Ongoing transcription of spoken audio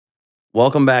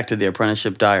Welcome back to the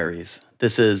Apprenticeship Diaries.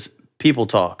 This is People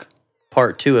Talk,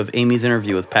 part 2 of Amy's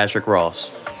interview with Patrick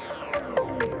Ross.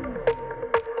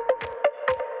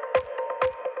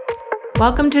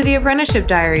 Welcome to the Apprenticeship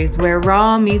Diaries, where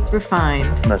raw meets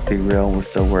refined. Let's be real, we're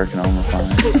still working on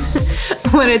refining.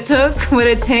 What it took, what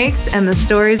it takes, and the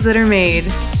stories that are made.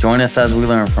 Join us as we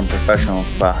learn from professionals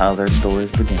about how their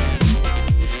stories began.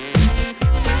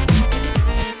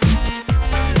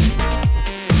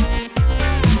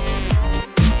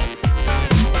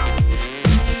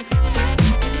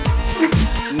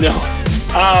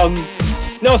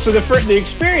 No. So the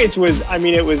experience was,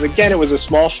 it was a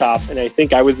small shop, and I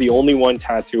think I was the only one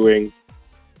tattooing.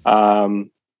 I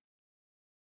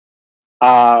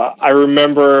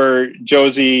remember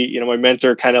Josie, my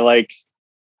mentor, kind of like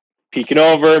peeking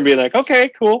over and being like,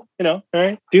 okay, cool. All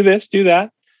right, do this, do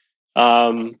that.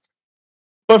 But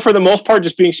for the most part,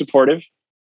 just being supportive,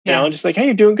 just like, hey,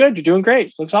 you're doing good. You're doing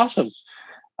great. Looks awesome.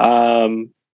 I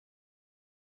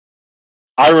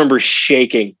remember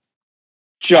shaking,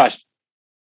 just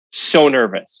so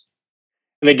nervous.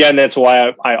 And again, that's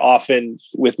why I often,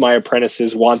 with my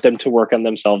apprentices, want them to work on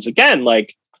themselves again.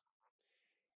 Like,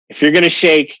 if you're going to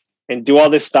shake and do all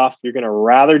this stuff, you're going to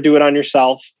rather do it on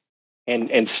yourself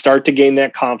and start to gain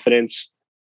that confidence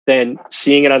than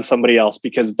seeing it on somebody else,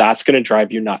 because that's going to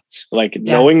drive you nuts. Like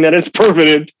knowing that it's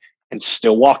permanent and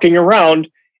still walking around,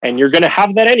 and you're going to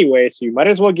have that anyway. So you might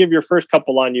as well give your first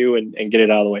couple on you and get it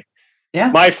out of the way. Yeah.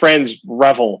 My friends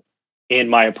revel in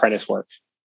my apprentice work.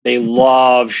 They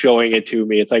love showing it to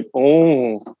me. It's like,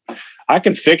 oh, I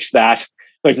can fix that.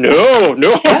 Like, no.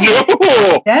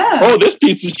 Yeah. Oh, this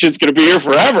piece of shit's going to be here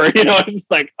forever.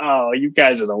 It's like, oh, you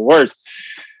guys are the worst.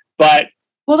 But.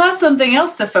 Well, that's something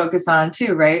else to focus on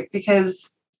too, right? Because,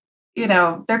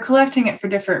 they're collecting it for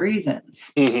different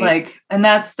reasons. Mm-hmm. Like, and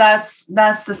that's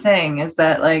the thing, is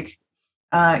that like,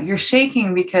 you're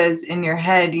shaking because in your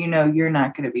head, you're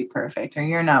not going to be perfect, or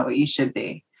you're not what you should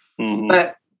be. Mm-hmm.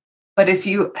 But if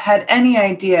you had any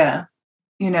idea,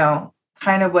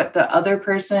 kind of what the other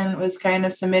person was kind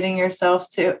of submitting themselves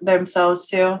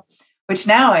to, which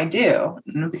now I do,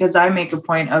 because I make a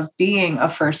point of being a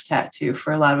first tattoo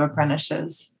for a lot of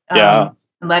apprentices, and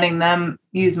letting them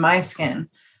use my skin,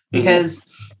 because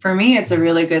for me, it's a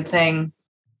really good thing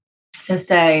to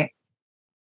say,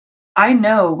 I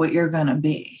know what you're going to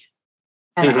be,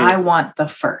 and I want the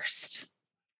first.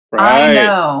 Right. I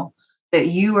know that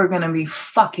you are going to be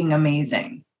fucking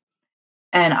amazing.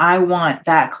 And I want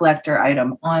that collector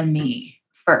item on me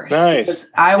first. Nice. Because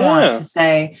I want to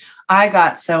say, I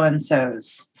got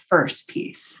so-and-so's first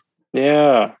piece.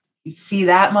 Yeah. You see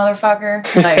that, motherfucker?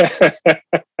 Like,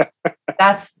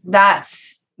 that's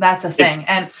a thing.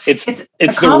 It's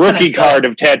the rookie card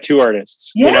of tattoo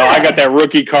artists. Yeah. I got that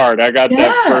rookie card. I got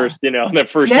that first, that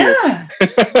first year.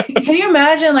 Can you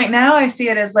imagine? Like, now I see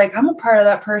it as like, I'm a part of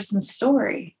that person's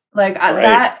story. Like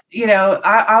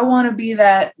I want to be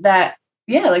that,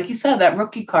 like you said, that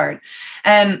rookie card.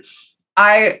 And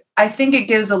I think it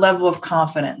gives a level of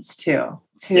confidence too,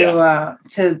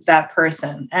 to that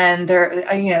person. And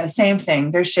they're, same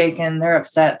thing. They're shaken, they're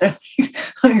upset. They're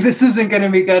like, this isn't going to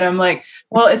be good. I'm like,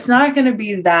 well, it's not going to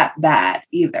be that bad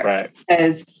either. Right.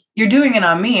 Because you're doing it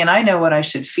on me, and I know what I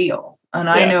should feel. And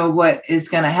I know what is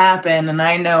going to happen. And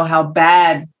I know how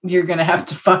bad you're going to have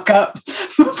to fuck up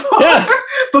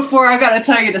before I got to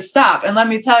tell you to stop. And let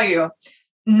me tell you,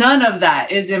 none of that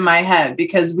is in my head,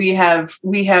 because we have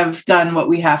done what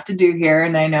we have to do here.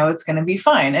 And I know it's going to be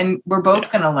fine. And we're both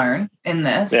going to learn in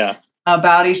this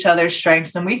about each other's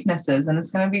strengths and weaknesses. And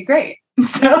it's going to be great.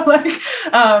 So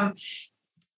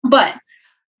but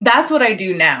that's what I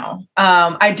do now.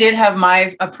 I did have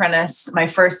my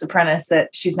first apprentice, that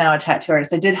she's now a tattoo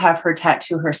artist. I did have her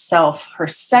tattoo herself, her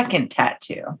second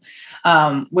tattoo,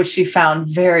 which she found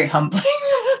very humbling.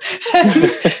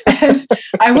 and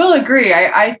I will agree.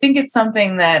 I think it's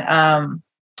something that,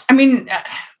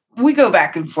 we go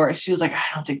back and forth. She was like, I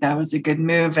don't think that was a good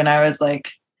move. And I was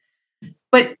like,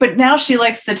 but now she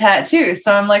likes the tattoo.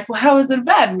 So I'm like, well, how is it a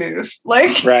bad move?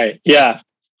 Like, right. Yeah.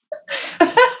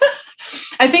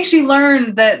 I think she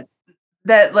learned that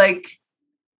like,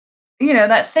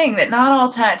 that thing that not all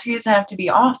tattoos have to be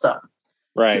awesome,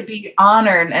 right? To be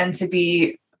honored and to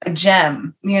be a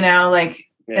gem,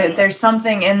 that there's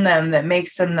something in them that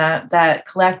makes them that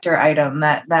collector item,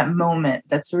 that moment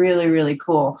that's really, really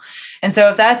cool. And so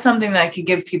if that's something that I could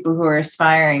give people who are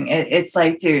aspiring, it's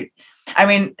like, dude,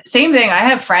 same thing. I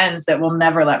have friends that will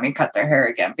never let me cut their hair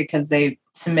again because they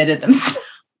submitted themselves.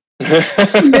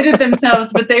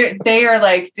 But they are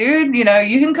like, dude, you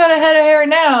can cut a head of hair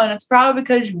now, and it's probably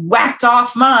because you whacked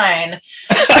off mine.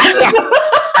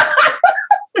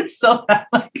 There's still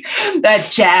that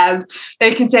jab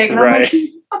they can take. And I'm like,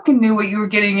 you fucking knew what you were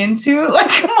getting into. Like,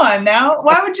 come on now.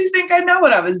 Why would you think I know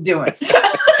what I was doing?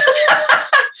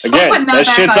 Again, that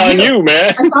shit's on you,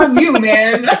 man. It's on you,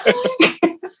 man.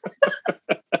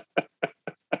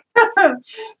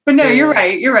 But no, you're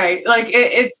right. You're right. Like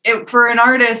it's for an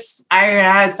artist. I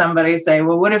had somebody say,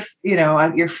 well, what if,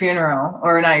 at your funeral,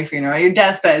 or not your funeral, your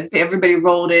deathbed, everybody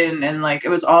rolled in and like, it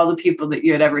was all the people that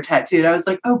you had ever tattooed. I was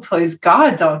like, oh, please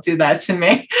God, don't do that to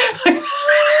me.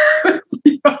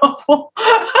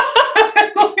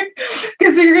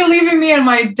 Because you're leaving me on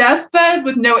my deathbed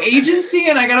with no agency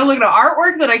and I got to look at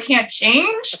artwork that I can't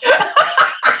change.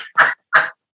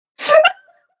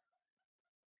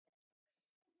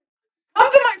 Come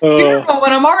to my funeral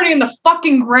when I'm already in the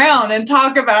fucking ground and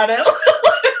talk about it.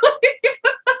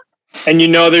 And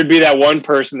there'd be that one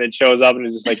person that shows up and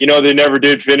is just like, they never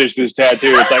did finish this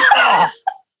tattoo. It's like, oh.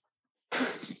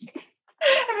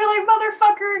 I'd be like,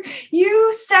 motherfucker,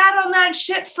 you sat on that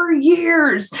shit for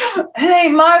years. It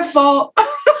ain't my fault.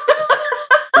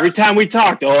 Every time we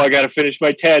talked, I got to finish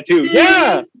my tattoo.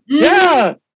 Yeah.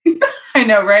 Yeah. I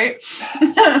know, right?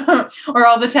 Or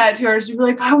all the tattooers would be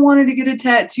like, I wanted to get a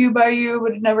tattoo by you,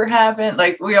 but it never happened.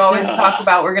 Like we always talk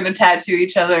about we're going to tattoo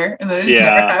each other and then it just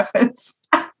never happens.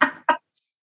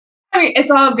 I mean,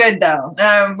 it's all good though.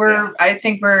 I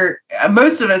think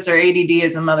most of us are ADD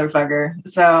as a motherfucker.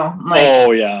 So like,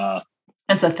 oh yeah,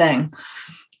 it's a thing.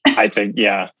 I think,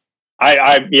 yeah.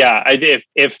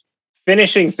 If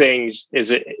finishing things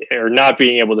or not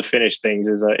being able to finish things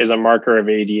is a marker of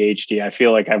ADHD, I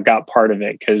feel like I've got part of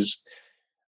it because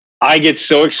I get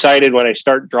so excited when I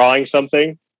start drawing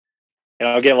something and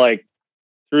I'll get like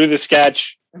through the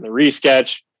sketch and the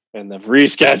resketch and the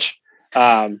resketch.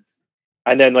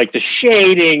 And then like the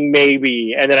shading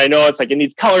maybe. And then I know it's like, it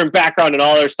needs color and background and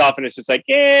all their stuff. And it's just like,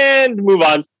 and move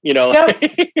on, Yep.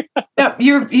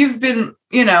 You've been,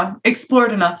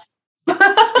 explored enough.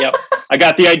 Yep. I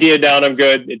got the idea down. I'm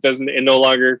good. It no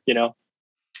longer,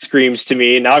 screams to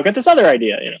me. Now I've got this other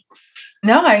idea,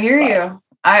 No, I hear you.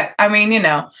 I mean,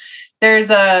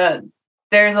 there's a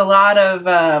lot of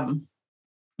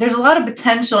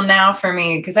potential now for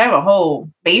me because I have a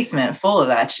whole basement full of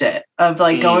that shit of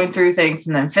like going through things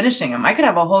and then finishing them. I could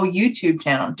have a whole YouTube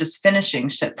channel just finishing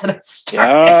shit that I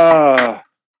started. Yeah.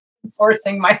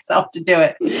 Forcing myself to do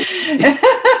it.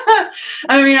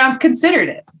 I mean, I've considered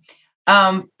it.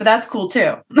 But that's cool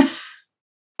too.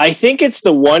 I think it's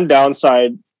the one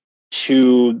downside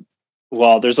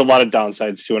there's a lot of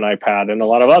downsides to an iPad and a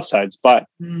lot of upsides, but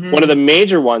one of the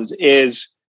major ones is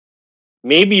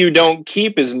maybe you don't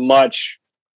keep as much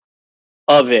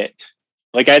of it.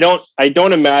 Like I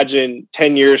don't imagine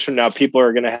 10 years from now, people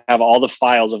are going to have all the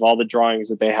files of all the drawings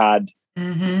that they had,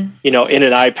 in an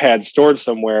iPad stored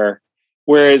somewhere.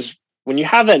 Whereas when you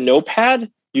have that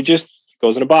notepad, it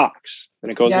goes in a box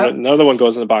and it goes in another one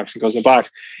goes in the box and goes in the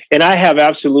box. And I have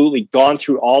absolutely gone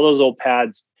through all those old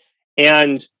pads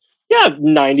and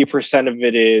 90% of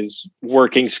it is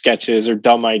working sketches or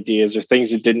dumb ideas or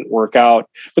things that didn't work out.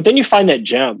 But then you find that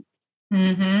gem,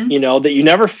 that you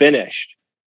never finished.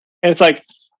 And it's like,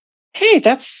 hey,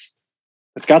 that's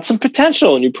got some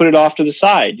potential. And you put it off to the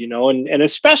side, and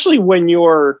especially when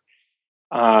you're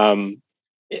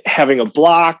having a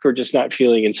block or just not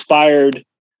feeling inspired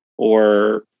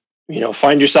or,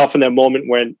 find yourself in that moment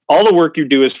when all the work you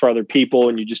do is for other people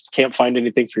and you just can't find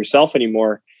anything for yourself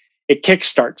anymore. It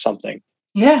kickstarts something.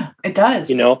 Yeah, it does.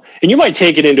 And you might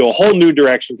take it into a whole new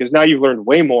direction because now you've learned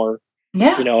way more.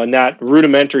 Yeah. And that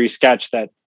rudimentary sketch that,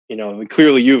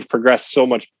 clearly you've progressed so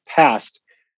much past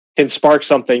can spark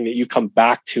something that you come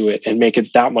back to it and make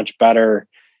it that much better.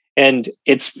 And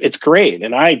it's great.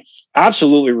 And I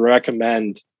absolutely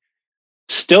recommend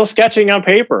still sketching on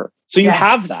paper. So you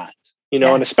have that,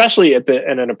 and especially in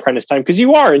an apprentice time, because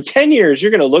you are in 10 years,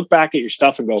 you're going to look back at your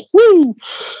stuff and go, woo.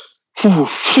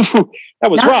 That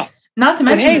was rough. Not to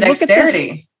mention the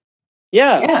dexterity.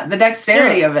 Yeah, the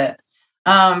dexterity of it.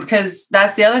 Because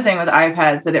that's the other thing with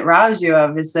iPads that it robs you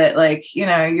of is that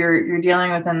you're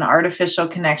dealing with an artificial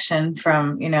connection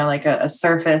from like a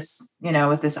surface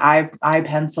with this eye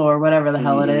pencil or whatever the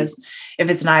hell it is. If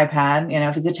it's an iPad,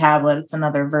 if it's a tablet, it's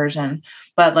another version.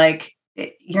 But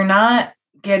you're not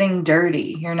getting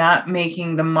dirty. You're not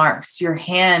making the marks. Your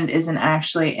hand isn't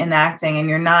actually enacting and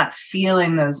you're not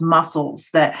feeling those muscles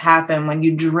that happen when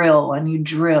you drill and you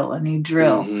drill and you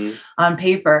drill on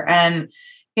paper. And,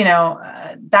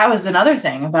 that was another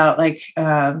thing about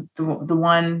the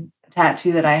one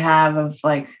tattoo that I have of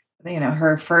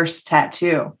her first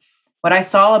tattoo. What I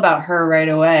saw about her right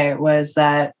away was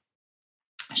that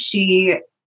she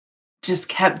just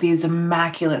kept these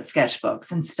immaculate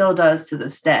sketchbooks and still does to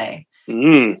this day.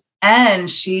 And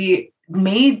she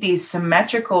made these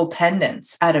symmetrical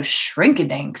pendants out of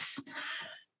Shrinkadinks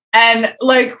and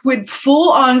like would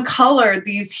full on color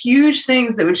these huge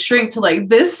things that would shrink to like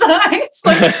this size.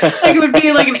 Like it would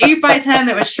be like an 8x10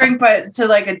 that would shrink to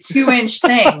like a 2-inch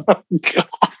thing. Oh, God.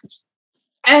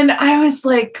 And I was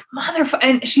like,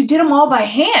 and she did them all by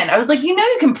hand. I was like, you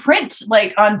can print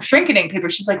like on Shrinkadink paper.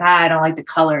 She's like, I don't like the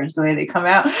colors, the way they come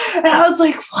out. And I was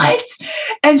like, what?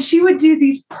 And she would do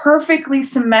these perfectly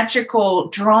symmetrical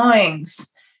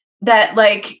drawings that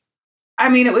like, I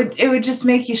mean, it would just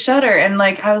make you shudder. And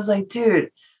like, I was like, dude,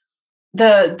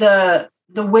 the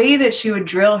way that she would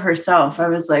drill herself, I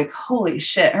was like, holy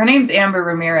shit. Her name's Amber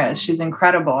Ramirez. She's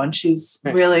incredible. And she's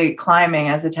really climbing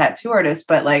as a tattoo artist,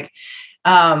 but like,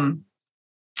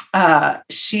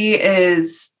 she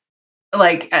is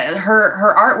like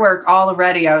her artwork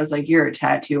already. I was like, you're a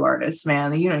tattoo artist,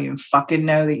 man. You don't even fucking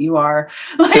know that you are.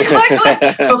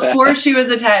 Like before she was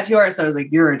a tattoo artist, I was like,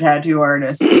 you're a tattoo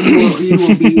artist. You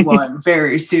will be one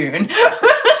very soon.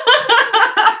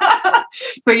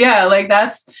 But yeah, like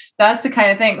that's the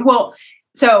kind of thing. Well,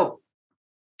 so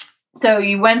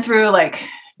you went through like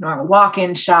normal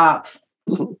walk-in shop,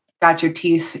 got your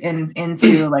teeth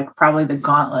into like probably the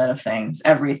gauntlet of things,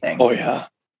 everything. Oh yeah.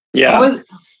 Yeah.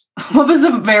 What was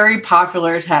a very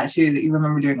popular tattoo that you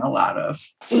remember doing a lot of?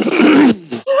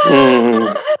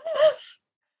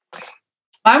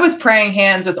 I was praying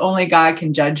hands with Only God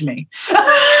Can Judge Me.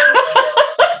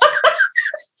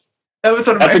 That was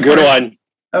one of That's my a good first. one.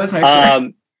 That was my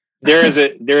first.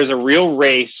 There is a real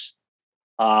race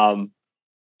to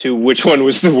which one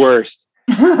was the worst.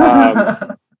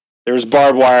 There was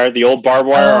barbed wire, the old barbed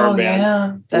wire armband.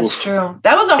 Yeah, that's true.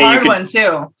 That was a hard one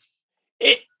too.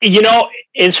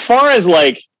 As far as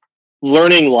like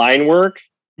learning line work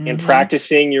and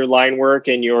practicing your line work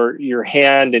and your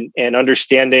hand and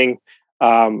understanding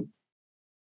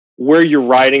where you're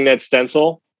riding that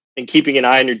stencil and keeping an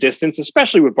eye on your distance,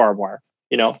 especially with barbed wire,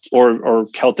 or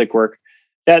Celtic work,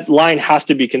 that line has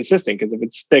to be consistent, because if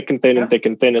it's thick and thin and thick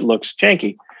and thin, it looks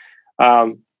janky.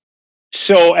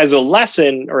 So as a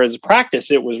lesson or as a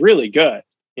practice, it was really good,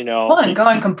 Well, and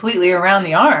going completely around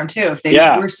the arm too, if they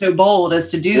were so bold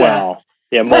as to do that.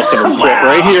 Yeah, most of them quit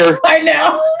right here. I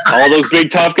know. All those big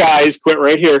tough guys quit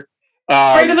right here.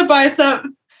 Right to the bicep.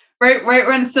 Right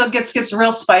when it still gets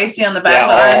real spicy on the back of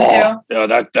the arm too. No,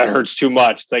 that hurts too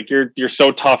much. It's like you're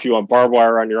so tough you want barbed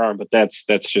wire on your arm, but that's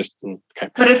just okay.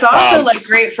 But it's also like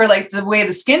great for like the way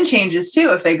the skin changes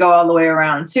too, if they go all the way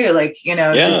around too. Like,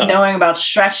 just knowing about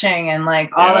stretching and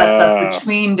like all that stuff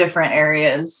between different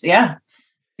areas. Yeah.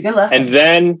 It's a good lesson. And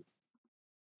then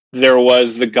there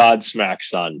was the Godsmack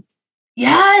sun.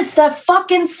 Yes, that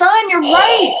fucking sun. You're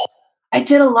right. I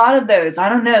did a lot of those. I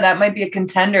don't know. That might be a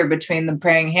contender between the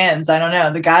praying hands. I don't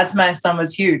know. The Godsmack sun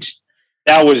was huge.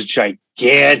 That was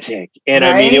gigantic. And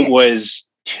right? I mean, it was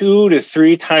 2 to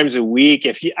 3 times a week.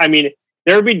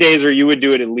 There would be days where you would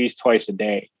do it at least twice a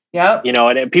day. Yep.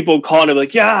 And people would call and be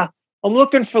like, yeah, I'm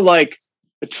looking for like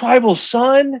a tribal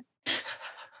sun.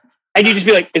 And you just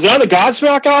be like, is it on the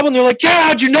Godsmack album? They're like, yeah,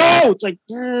 how'd you know? It's like,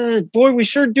 boy, we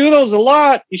sure do those a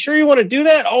lot. You sure you want to do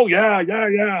that? Oh,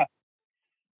 yeah.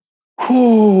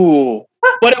 Whew.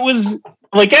 But it was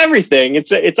like everything.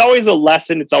 It's always a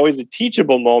lesson. It's always a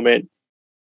teachable moment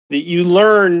that you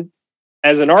learn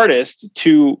as an artist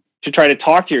to try to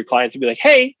talk to your clients and be like,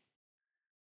 hey,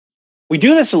 we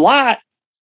do this a lot.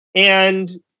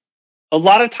 And a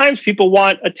lot of times people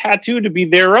want a tattoo to be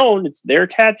their own. It's their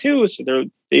tattoo. So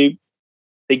they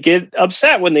get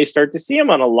upset when they start to see them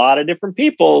on a lot of different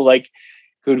people. Like,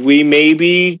 could we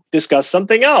maybe discuss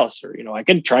something else? Or, I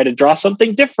can try to draw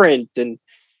something different. And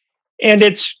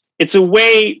it's a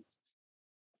way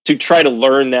to try to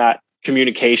learn that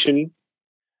communication.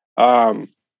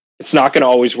 It's not going to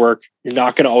always work. You're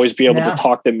not going to always be able to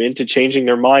talk them into changing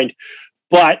their mind.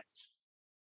 But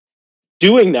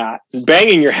doing that,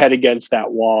 banging your head against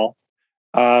that wall,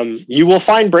 you will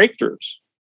find breakthroughs.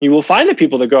 You will find the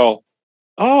people that go,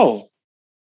 oh,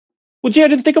 well, gee, I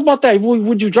didn't think about that.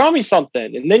 Would you draw me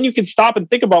something? And then you can stop and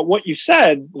think about what you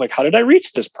said. Like, how did I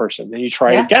reach this person? Then you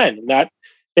try it again. And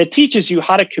that teaches you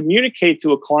how to communicate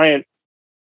to a client,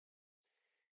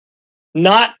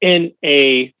 not in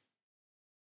a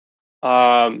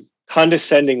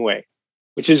condescending way,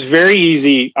 which is very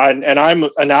easy. And I'm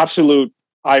an absolute,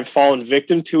 I've fallen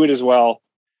victim to it as well.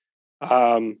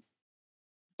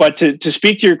 But to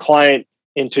speak to your client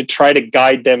and to try to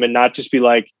guide them and not just be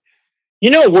like,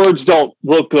 words don't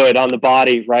look good on the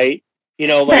body, right?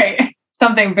 Right.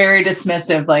 Something very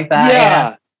dismissive like that.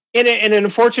 Yeah. And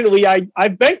unfortunately,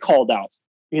 I've been called out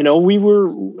we were,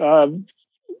 and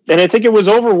I think it was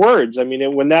over words. I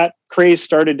mean, when that craze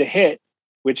started to hit,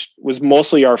 which was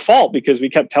mostly our fault because we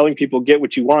kept telling people, get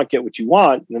what you want.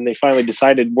 And then they finally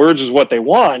decided words is what they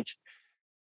want.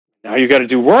 Now you got to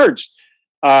do words.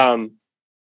 But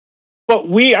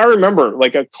I remember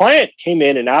like a client came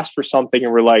in and asked for something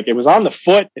and we're like, it was on the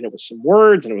foot and it was some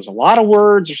words and it was a lot of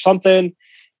words or something.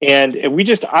 And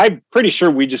I'm pretty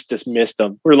sure we just dismissed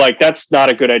them. We're like, that's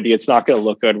not a good idea. It's not going to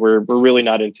look good. We're really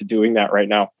not into doing that right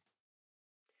now.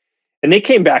 And they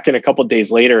came back in a couple of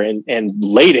days later and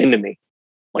laid into me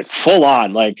like full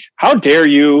on, like, how dare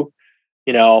you,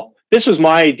 this was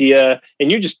my idea.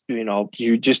 And you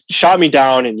just shot me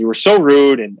down and you were so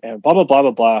rude and blah, blah, blah,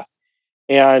 blah, blah.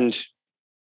 And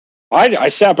I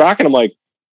sat back and I'm like,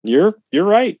 you're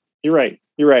right.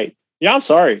 Yeah, I'm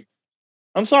sorry.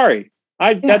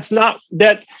 That's not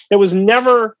that. It was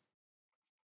never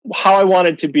how I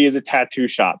wanted to be as a tattoo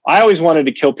shop. I always wanted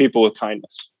to kill people with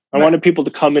kindness. I wanted people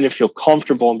to come in and feel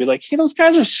comfortable and be like, hey, those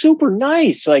guys are super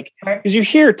nice. Like, because you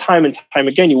hear time and time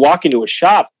again, you walk into a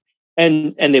shop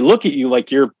and they look at you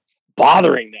like you're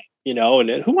bothering them,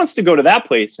 and who wants to go to that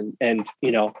place and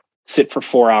sit for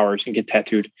 4 hours and get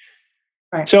tattooed?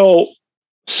 Right. So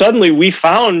suddenly we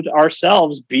found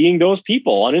ourselves being those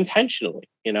people unintentionally,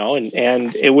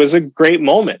 and it was a great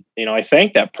moment. I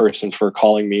thank that person for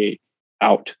calling me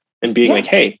out and being like,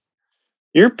 hey,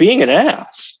 you're being an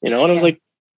ass, and I was like,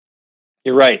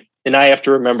 you're right. And I have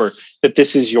to remember that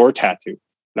this is your tattoo,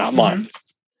 not mine.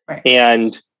 Right.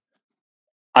 And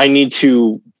I need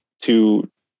to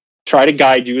try to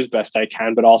guide you as best I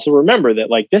can, but also remember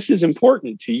that like, this is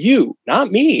important to you,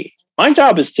 not me. My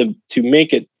job is to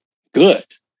make it good,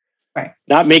 right?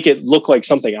 Not make it look like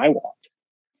something I want.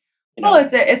 Well,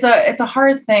 it's a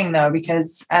hard thing though,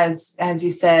 because as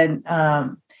you said,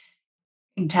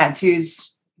 tattoos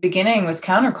beginning was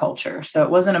counterculture. So it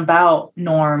wasn't about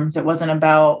norms. It wasn't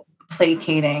about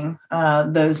placating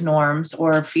those norms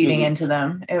or feeding into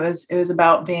them. It was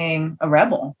about being a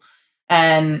rebel.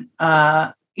 And,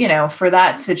 for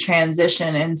that to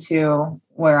transition into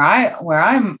where I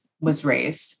was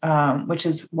raised, which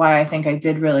is why I think I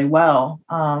did really well.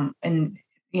 And,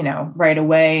 right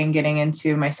away and getting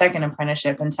into my second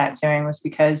apprenticeship in tattooing was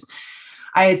because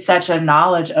I had such a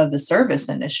knowledge of the service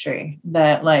industry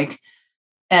that like,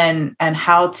 and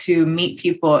how to meet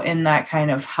people in that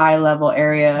kind of high level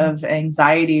area of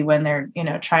anxiety when they're,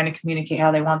 trying to communicate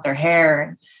how they want their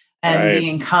hair and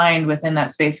being kind within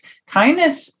that space.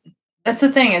 Kindness, that's the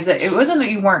thing, is that it wasn't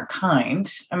that you weren't kind.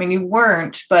 I mean, you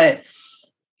weren't, but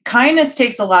kindness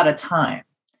takes a lot of time.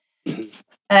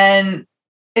 And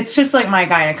it's just like my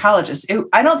gynecologist.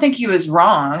 I don't think he was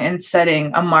wrong in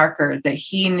setting a marker that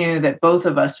he knew that both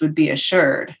of us would be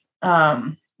assured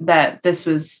that this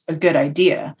was a good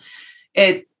idea.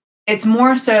 It's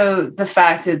more so the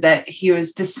fact that he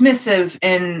was dismissive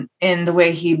in the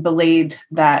way he belayed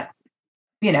that,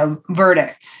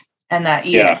 verdict and that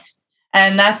edict.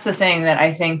 And that's the thing that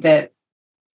I think that,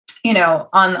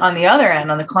 on the other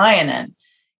end, on the client end,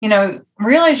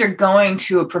 realize you're going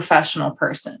to a professional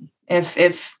person.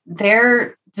 If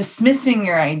they're dismissing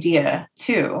your idea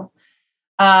too,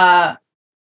 ask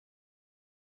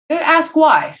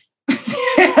why.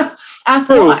 Ask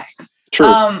True. why.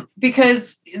 True.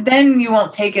 Because then you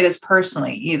won't take it as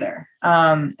personally either.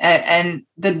 And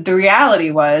the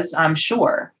reality was, I'm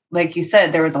sure, like you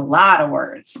said, there was a lot of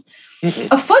words.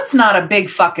 A foot's not a big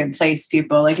fucking place,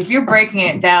 people. Like if you're breaking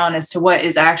it down as to what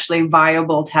is actually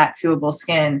viable tattooable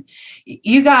skin,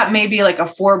 you got maybe like a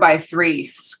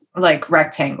 4x3 like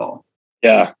rectangle.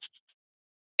 Yeah.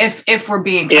 If we're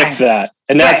being kind. If that.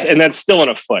 And that's still in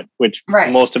a foot, which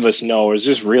most of us know is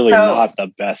just really not the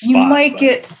best spot. You might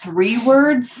get 3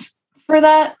 words for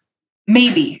that.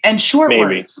 Maybe. And short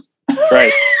words.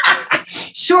 Right.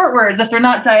 Short words if they're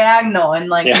not diagonal and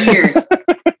like weird.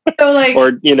 So like,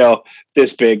 or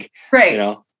this big, right?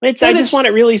 I just want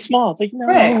it really small. It's like no.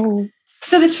 Right.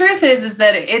 So the truth is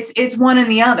that it's one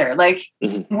and the other. Like,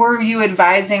 were you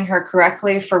advising her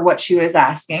correctly for what she was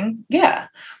asking? Yeah,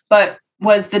 but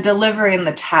was the delivery and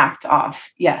the tact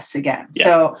off? Yes, again. Yeah.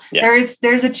 So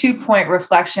there's a 2-point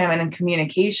reflection and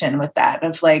communication with that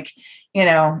of like,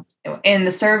 in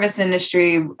the service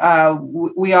industry,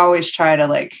 we always try to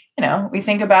like, we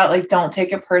think about like, don't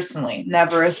take it personally,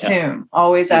 never assume,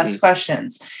 always ask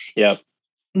questions. Yep.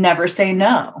 Never say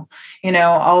no,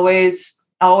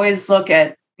 always look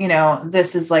at,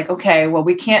 this is like, okay, well,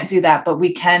 we can't do that, but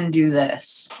we can do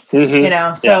this,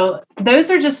 so those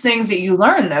are just things that you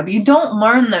learn though, but you don't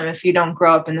learn them if you don't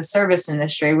grow up in the service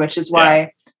industry, which is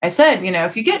why I said,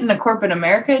 if you get in a corporate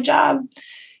America job,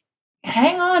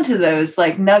 hang on to those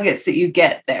like nuggets that you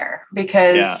get there,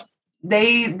 because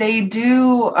they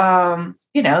do,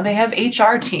 they have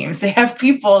HR teams. They have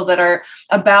people that are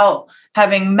about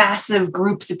having massive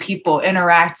groups of people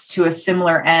interact to a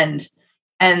similar end,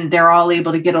 and they're all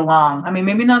able to get along. I mean,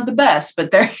 maybe not the best, but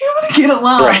they're able to get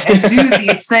along and do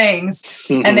these things,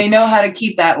 and they know how to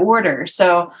keep that order.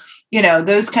 So,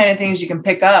 those kind of things you can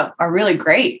pick up are really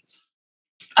great.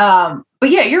 But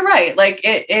yeah, you're right. Like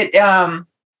it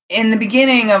in the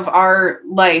beginning of our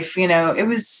life, it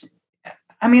was,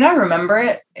 I remember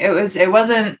it. It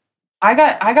wasn't, I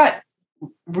got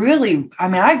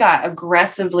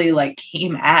aggressively like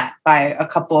came at by a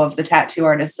couple of the tattoo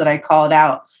artists that I called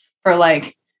out for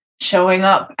like showing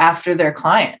up after their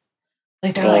client.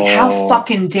 Like, they're like, how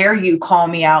fucking dare you call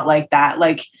me out like that?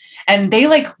 Like, and they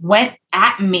like went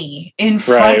at me in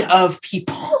front of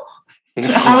people.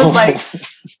 I was like,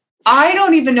 I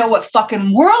don't even know what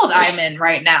fucking world I'm in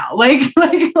right now. Like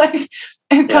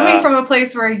coming from a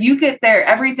place where you get there,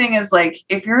 everything is like,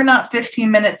 if you're not 15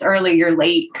 minutes early, you're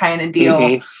late kind of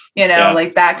deal,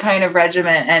 like that kind of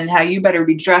regiment, and how you better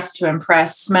be dressed to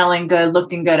impress, smelling good,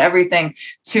 looking good, everything,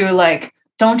 to like,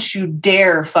 don't you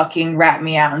dare fucking rat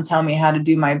me out and tell me how to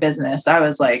do my business. I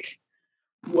was like,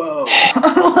 whoa,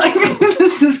 like,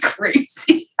 this is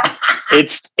crazy.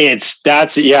 That's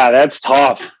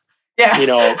tough.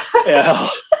 Yeah.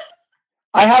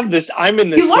 I have this, I'm in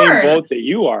the same boat that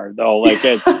you are though. Like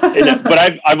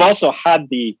but I've also had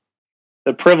the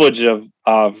privilege of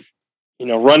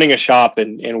running a shop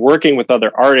and working with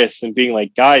other artists and being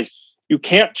like, guys, you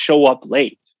can't show up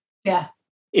late. Yeah.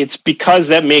 It's because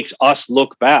that makes us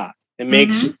look bad. It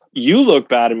makes you look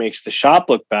bad. It makes the shop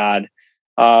look bad.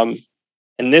 And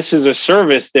this is a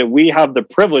service that we have the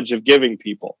privilege of giving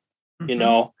people,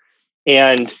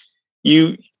 and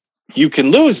you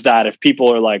can lose that if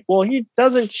people are like, well, he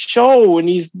doesn't show and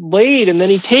he's late and then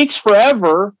he takes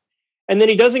forever and then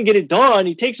he doesn't get it done.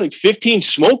 He takes like 15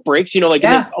 smoke breaks,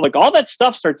 like all that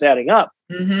stuff starts adding up.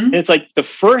 And it's like the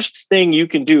first thing you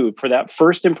can do for that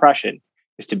first impression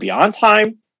is to be on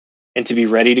time and to be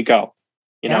ready to go.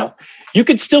 You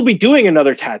could still be doing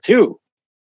another tattoo.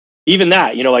 Even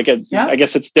that, I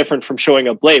guess it's different from showing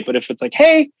up late, but if it's like,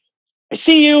 hey, I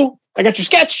see you, I got your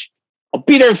sketch, I'll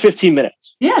be there in 15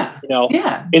 minutes. Yeah.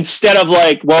 Instead of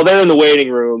like, well, they're in the waiting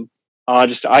room. I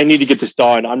need to get this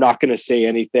done. I'm not going to say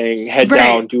anything. Head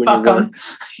down, doing your work.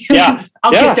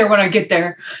 I'll get there when I get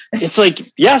there. It's like,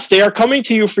 yes, they are coming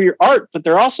to you for your art, but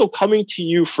they're also coming to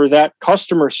you for that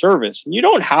customer service. And you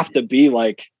don't have to be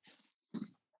like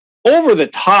over the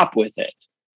top with it,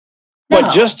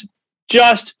 but just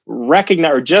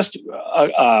recognize, or just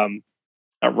not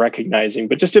recognizing,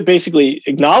 but just to basically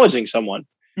acknowledging someone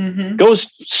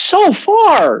goes so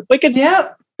far. Like it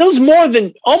does more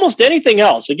than almost anything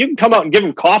else. Like you can come out and give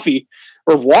them coffee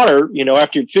or water,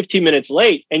 after you're 15 minutes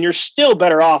late, and you're still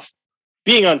better off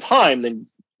being on time than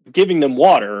giving them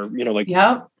water, or,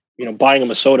 buying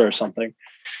them a soda or something.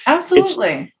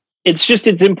 Absolutely. It's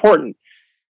important.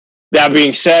 That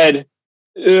being said,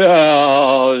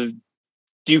 do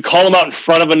you call them out in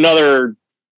front of another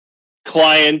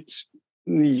client?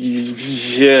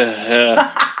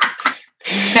 Yeah.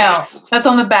 No, that's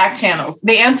on the back channels.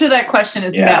 The answer to that question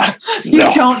is no. You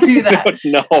don't do that.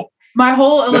 No. My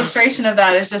whole illustration of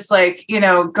that is just like,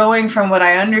 going from what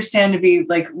I understand to be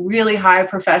like really high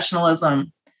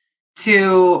professionalism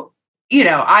to,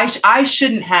 I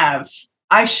shouldn't have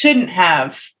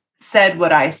said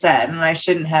what I said, and I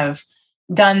shouldn't have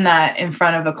done that in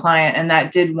front of a client, and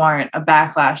that did warrant a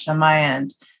backlash on my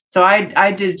end. So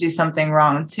I did do something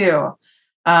wrong too.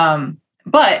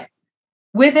 But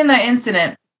within that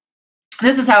incident,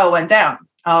 this is how it went down.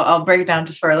 I'll break it down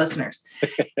just for our listeners.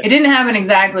 It didn't happen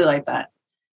exactly like that.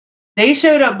 They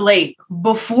showed up late.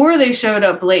 Before they showed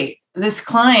up late, this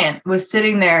client was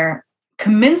sitting there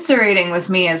commiserating with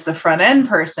me as the front end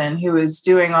person who was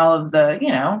doing all of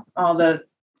the, all the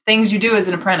things you do as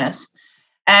an apprentice.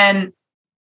 And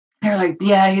they're like,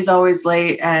 yeah, he's always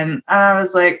late. And I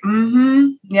was like,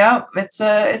 yep, it's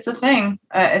a thing.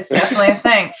 It's definitely a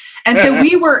thing. And so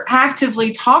we were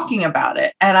actively talking about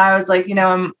it. And I was like,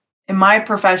 in my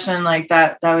profession, like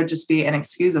that would just be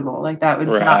inexcusable. Like that would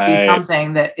not be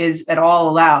something that is at all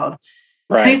allowed.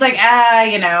 Right. And he's like,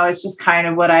 it's just kind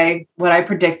of what I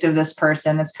predict of this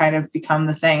person. It's kind of become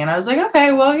the thing. And I was like,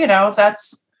 okay, well, if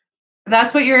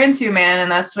that's what you're into, man,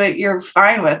 and that's what you're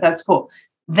fine with, that's cool.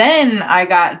 Then I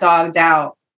got dogged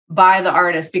out by the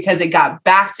artist because it got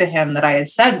back to him that I had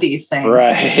said these things.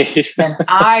 Right. And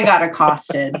I got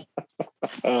accosted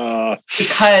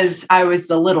because I was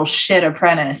the little shit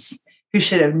apprentice who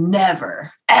should have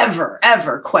never, ever,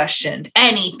 ever questioned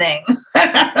anything.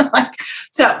 Like,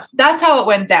 so that's how it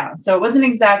went down. So it wasn't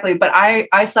exactly, but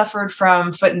I suffered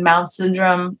from foot and mouth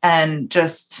syndrome, and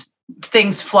just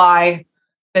things fly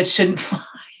that shouldn't fly.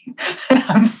 And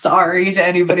I'm sorry to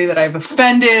anybody that I've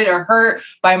offended or hurt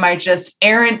by my just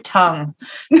errant tongue.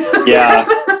 Yeah.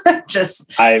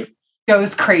 I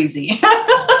goes crazy.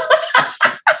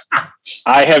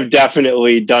 I have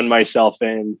definitely done myself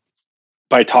in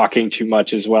by talking too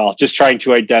much as well, just trying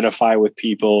to identify with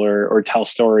people or tell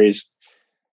stories,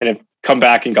 and have come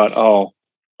back and gone,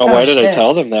 why did I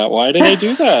tell them that? Why did I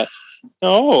do that?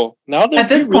 No, now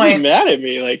they're really mad at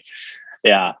me. Like,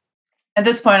 yeah. At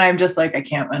this point, I'm just like, I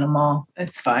can't win them all.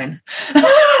 It's fine.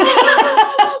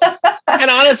 And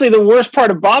honestly, the worst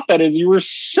part about that is you were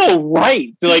so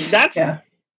right. Like, that's, and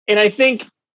I think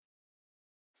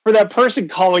for that person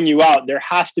calling you out, there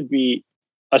has to be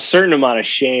a certain amount of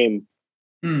shame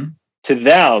to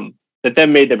them that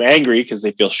then made them angry because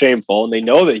they feel shameful and they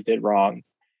know they did wrong.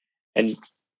 And,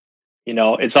 you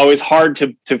know, it's always hard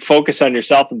to focus on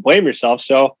yourself and blame yourself.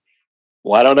 So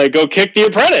why don't I go kick the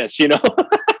apprentice, you know?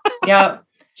 Yeah.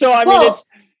 So, I mean,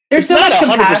 there's so much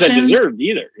compassion. 100% deserved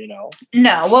either, you know?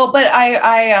 No, well, but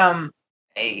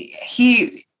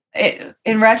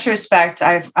in retrospect,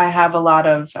 I have a lot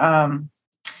of,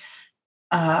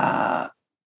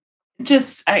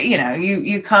 you know,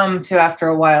 you come to after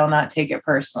a while not take it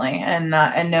personally and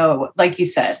know, like you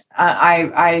said,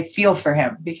 I feel for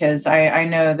him because I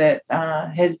know that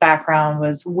his background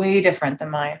was way different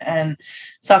than mine and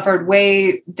suffered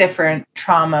way different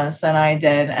traumas than I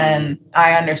did, and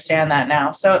I understand that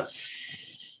now. So,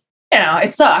 you know,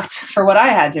 it sucked for what I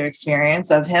had to experience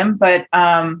of him, but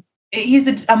he's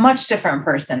a much different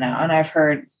person now, and I've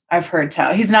heard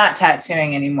tell he's not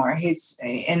tattooing anymore. He's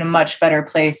in a much better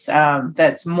place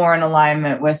that's more in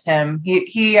alignment with him.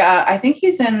 He I think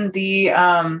he's in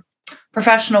the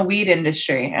professional weed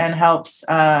industry and helps.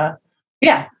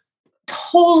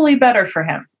 Totally better for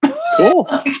him. Cool.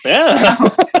 Yeah.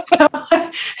 So,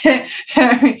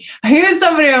 he was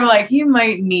somebody I'm like, you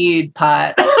might need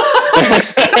pot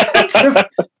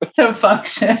to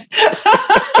function.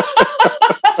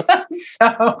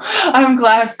 So I'm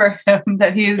glad for him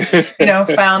that he's, you know,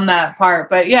 found that part.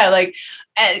 But yeah, like,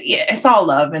 it's all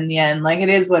love in the end. Like, it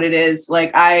is what it is.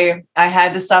 Like, I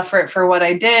had to suffer it for what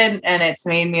I did, and it's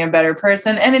made me a better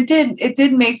person. And it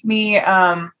did make me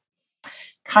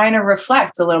kind of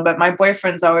reflect a little bit. My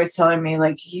boyfriend's always telling me,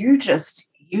 like, you just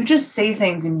say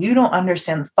things and you don't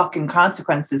understand the fucking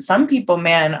consequences. Some people,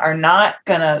 man, are not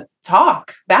gonna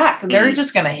talk back. They're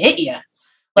just gonna hit you.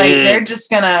 Like,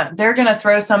 they're gonna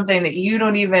throw something that you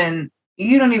don't even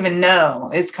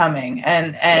know is coming.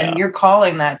 And you're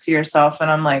calling that to yourself. And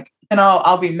I'm like, and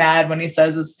I'll be mad when he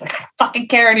says this, like, I fucking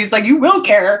care. And he's like, you will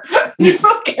care. You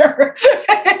will care.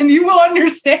 And you will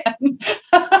understand.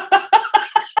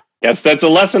 Guess that's a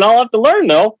lesson I'll have to learn,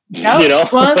 though. Yep. You know,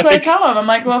 well, that's what I tell him. I'm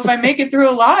like, well, if I make it through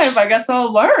alive, I guess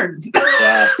I'll learn.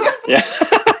 Yeah.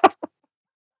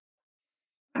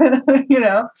 You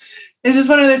know, it's just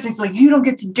one of those things. Like, you don't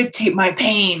get to dictate my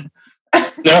pain.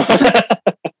 No.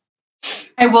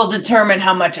 I will determine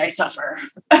how much I suffer.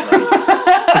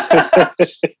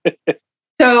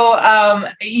 So,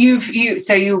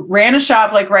 you ran a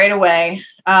shop like right away.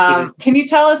 Can you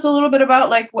tell us a little bit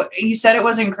about, like, what you said? It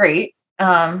wasn't great.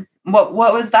 What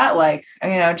was that like?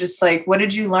 You know, just like, what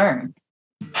did you learn?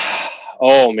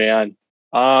 Oh man.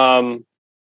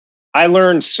 I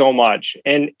learned so much,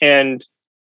 and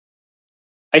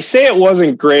I say it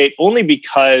wasn't great only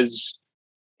because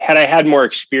had I had more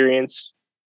experience,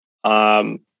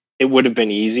 it would have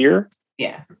been easier.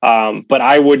 Yeah. But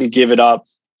I wouldn't give it up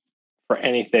for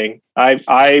anything.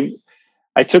 I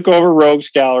took over Rogues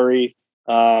Gallery,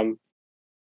 I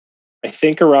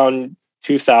think around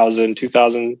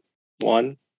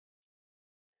 2001.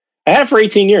 I had it for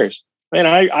 18 years. And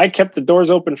I kept the doors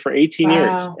open for 18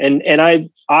 years. And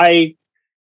I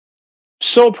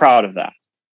so proud of that.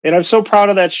 And I'm so proud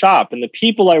of that shop and the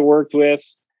people I worked with.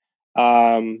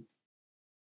 But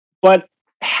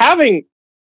having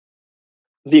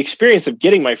the experience of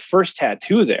getting my first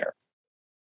tattoo there,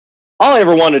 all I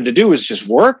ever wanted to do was just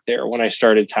work there when I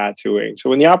started tattooing.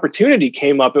 So when the opportunity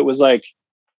came up, it was like,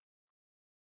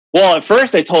 well, at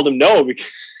first I told him no,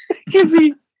 because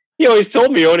he always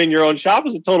told me owning your own shop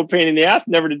was a total pain in the ass,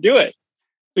 never to do it.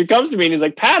 So he comes to me and he's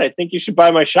like, Pat, I think you should buy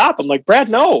my shop. I'm like, Brad,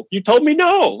 no, you told me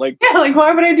no. Like, yeah, like,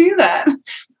 why would I do that?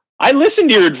 I listened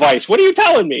to your advice. What are you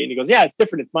telling me? And he goes, yeah, it's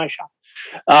different. It's my shop.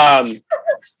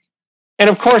 And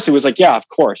of course it was like, yeah, of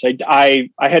course. I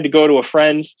had to go to a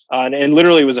friend and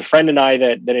literally it was a friend and I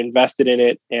that invested in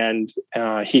it. And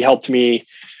he helped me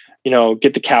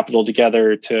get the capital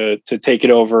together to take it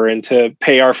over and to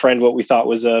pay our friend what we thought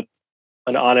was an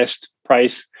honest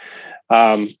price.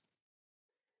 But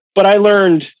I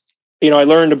learned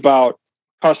about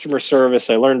customer service.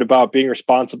 I learned about being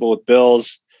responsible with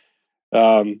bills.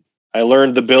 I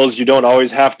learned the bills you don't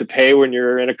always have to pay when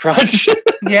you're in a crunch.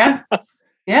 Yeah.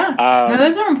 No,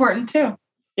 those are important too.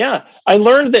 Yeah. I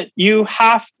learned that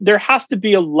there has to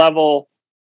be a level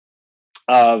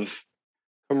of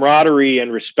camaraderie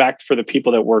and respect for the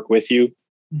people that work with you.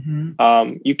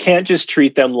 Mm-hmm. You can't just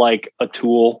treat them like a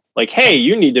tool, like, hey,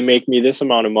 you need to make me this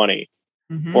amount of money,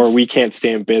 or we can't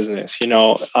stay in business,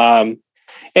 And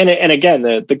again,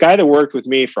 the guy that worked with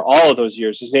me for all of those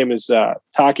years, his name is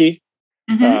Taki.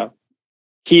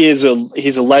 He's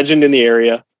a legend in the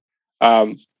area.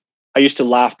 I used to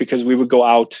laugh because we would go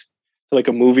out to like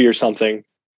a movie or something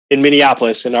in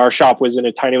Minneapolis, and our shop was in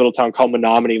a tiny little town called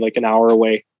Menominee, like an hour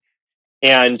away.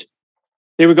 And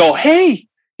they would go, "Hey,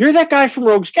 you're that guy from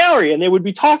Rogues Gallery," and they would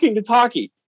be talking to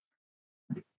Taki.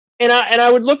 And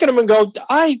I would look at him and go,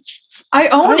 I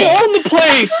own the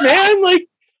place, man. Like,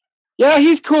 yeah,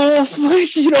 he's cool. Like,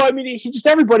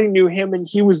 everybody knew him, and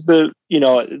he was the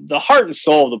heart and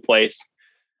soul of the place.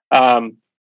 And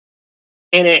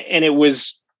it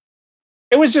was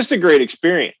just a great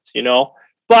experience,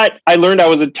 But I learned I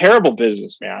was a terrible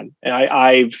businessman, and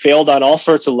I failed on all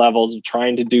sorts of levels of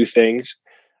trying to do things.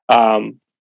 But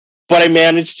I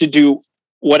managed to do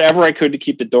whatever I could to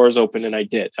keep the doors open, and I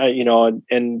did.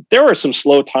 And there were some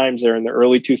slow times there in the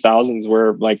early 2000s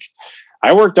where, like,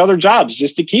 I worked other jobs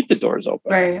just to keep the doors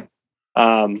open. Right.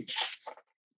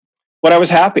 But I was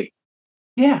happy.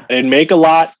 Yeah. I didn't make a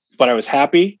lot, but I was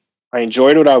happy. I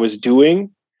enjoyed what I was doing.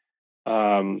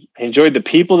 I enjoyed the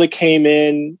people that came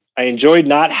in. I enjoyed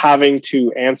not having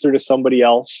to answer to somebody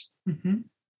else. So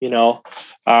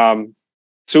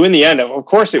in the end, of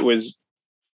course, it was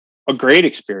a great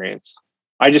experience.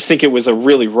 I just think it was a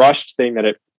really rushed thing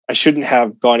that I shouldn't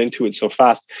have gone into it so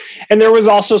fast. And there was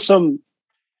also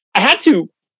I had to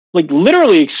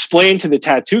literally explain to the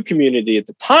tattoo community at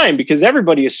the time, because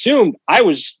everybody assumed I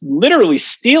was literally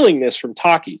stealing this from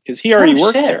Taki, because he already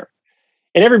worked there.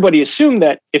 And everybody assumed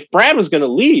that if Brad was going to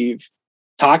leave,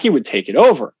 Taki would take it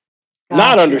over,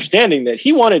 not understanding that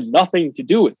he wanted nothing to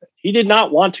do with it. He did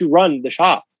not want to run the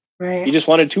shop. Right. He just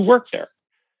wanted to work there.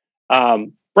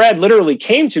 Brad literally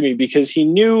came to me because he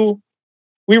knew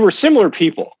we were similar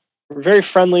people. We're very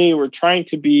friendly. We're trying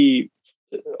to be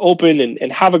open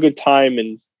and have a good time.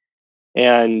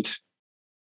 And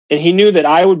he knew that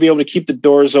I would be able to keep the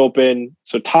doors open.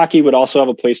 So Taki would also have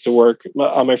a place to work.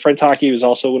 My friend Taki was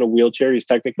also in a wheelchair. He's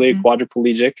technically a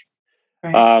quadriplegic.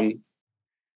 Right.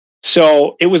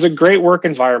 So it was a great work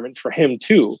environment for him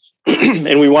too.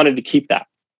 And we wanted to keep that.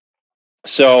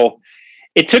 So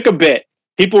it took a bit.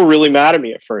 People were really mad at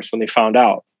me at first when they found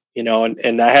out,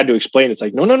 and I had to explain. It's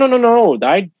like, no.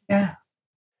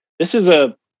 This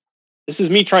is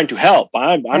me trying to help.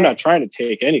 I'm not trying to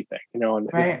take anything, and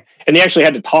they actually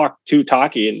had to talk to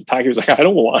Taki, and Taki was like, I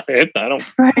don't want it. I don't.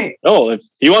 Right. No, if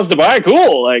he wants to buy,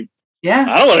 cool. Like, yeah,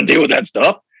 I don't want to deal with that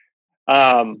stuff.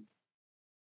 And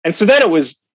so then it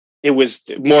was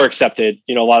more accepted.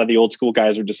 A lot of the old school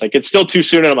guys were just like, it's still too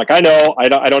soon. And I'm like, I know, I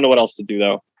don't know what else to do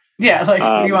though. Yeah. Like,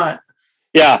 what do you want?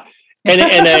 Yeah. And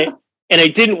I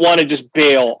didn't want to just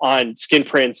bail on Skin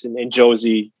Prints and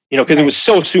Josie, because it was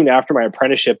so soon after my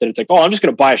apprenticeship that it's like, oh, I'm just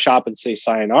going to buy a shop and say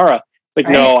sayonara. Like,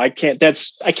 no, I can't.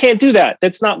 I can't do that.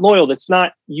 That's not loyal. That's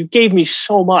not, you gave me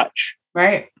so much.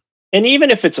 Right. And even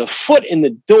if it's a foot in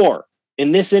the door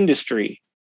in this industry,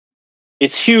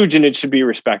 it's huge and it should be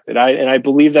respected. I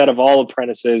believe that of all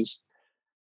apprentices,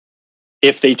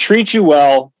 if they treat you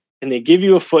well and they give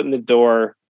you a foot in the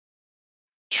door,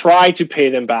 try to pay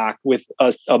them back with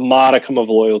a modicum of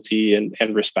loyalty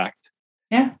and respect.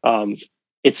 Yeah.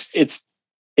 It's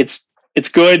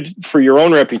good for your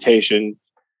own reputation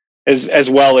as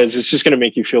well as it's just going to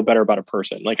make you feel better about a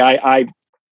person. Like I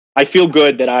feel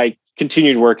good that I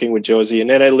continued working with Josie, and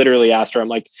then I literally asked her, I'm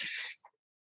like,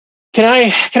 can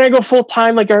I go full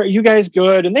time? Like, are you guys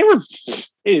good? And they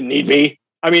didn't need me.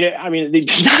 I mean, they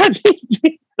did not need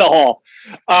me at all.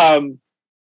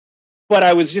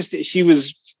 But she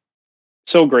was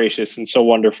so gracious and so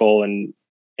wonderful. And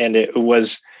it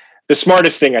was the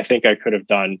smartest thing I think I could have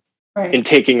done in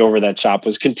taking over that shop,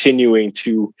 was continuing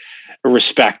to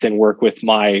respect and work with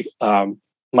my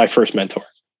first mentor.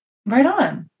 Right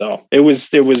on. So it was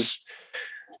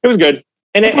good.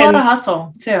 And it's a lot of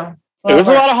hustle too. It was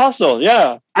a lot of hustle.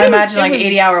 Yeah. I imagine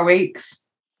 80-hour weeks.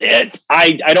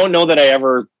 I don't know that I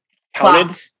ever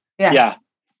counted. Yeah.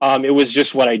 It was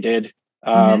just what I did.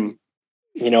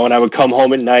 and I would come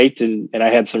home at night and I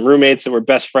had some roommates that were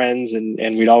best friends and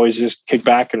we'd always just kick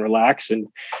back and relax. And,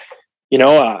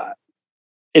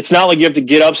 it's not like you have to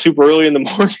get up super early in the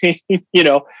morning,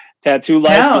 tattoo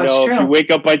life, if you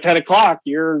wake up by 10 o'clock,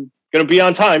 you're going to be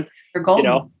on time,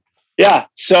 Yeah.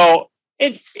 So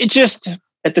it just,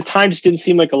 at the time, just didn't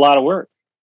seem like a lot of work.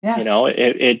 Yeah.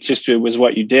 It was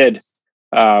what you did.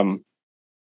 So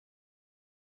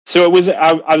I was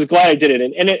glad I did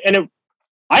it.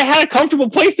 I had a comfortable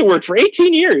place to work for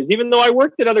 18 years, even though I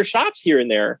worked at other shops here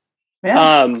and there.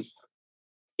 Yeah.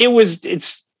 It was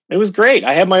great.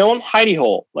 I had my own hidey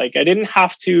hole. Like I didn't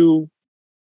have to,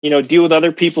 deal with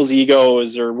other people's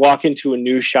egos or walk into a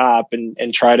new shop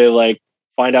and try to like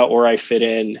find out where I fit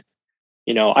in.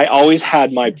 I always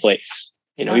had my place,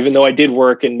 even though I did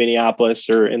work in Minneapolis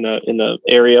or in the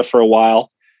area for a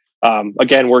while,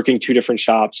 again, working 2 different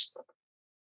shops.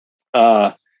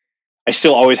 I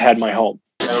still always had my home.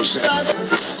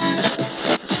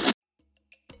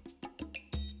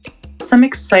 Some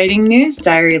exciting news,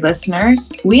 Diary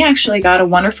listeners. We actually got a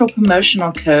wonderful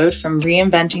promotional code from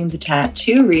Reinventing the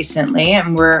Tattoo recently,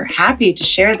 and we're happy to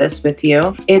share this with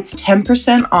you. It's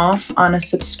 10% off on a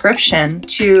subscription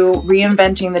to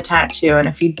Reinventing the Tattoo. And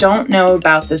if you don't know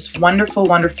about this wonderful,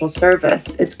 wonderful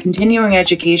service, it's continuing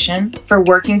education for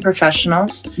working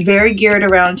professionals, very geared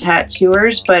around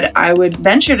tattooers. But I would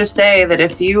venture to say that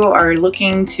if you are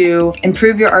looking to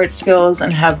improve your art skills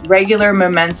and have regular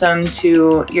momentum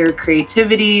to your creativity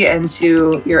and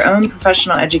to your own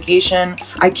professional education,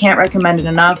 I can't recommend it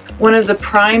enough. One of the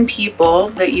prime people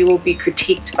that you will be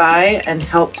critiqued by and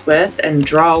helped with and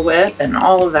draw with and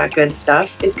all of that good stuff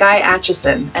is Guy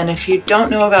Aitchison. And if you don't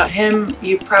know about him,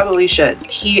 you probably should.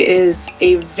 He is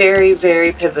a very,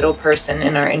 very pivotal person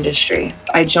in our industry.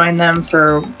 I joined them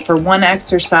for one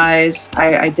exercise.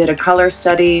 I did a color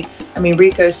study.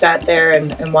 Rico sat there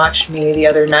and watched me the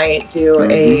other night do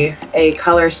a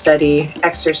color study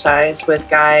exercise with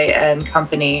Guy and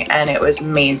company, and it was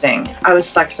amazing. I was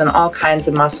flexing all kinds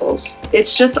of muscles.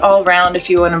 It's just all around if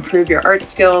you want to improve your art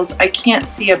skills. I can't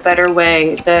see a better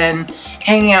way than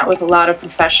hanging out with a lot of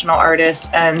professional artists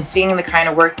and seeing the kind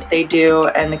of work that they do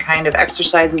and the kind of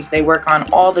exercises they work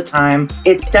on all the time.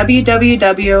 It's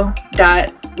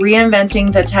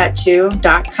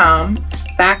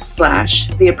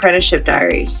www.reinventingthetattoo.com/The Apprenticeship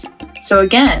Diaries. So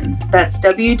again, that's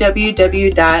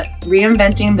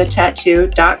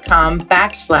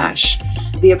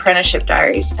www.reinventingthetattoo.com/The Apprenticeship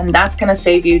Diaries. And that's going to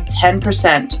save you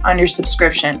 10% on your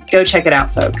subscription. Go check it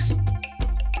out, folks.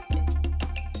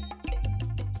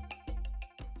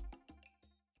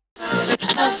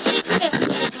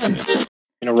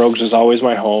 Rogues was always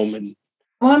my home. And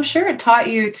well, I'm sure it taught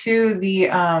you too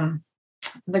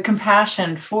the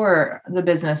compassion for the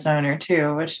business owner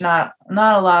too, which not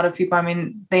a lot of people,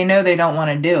 they know they don't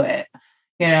want to do it,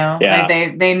 like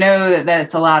they know that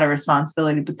it's a lot of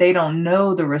responsibility, but they don't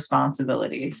know the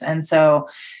responsibilities. And so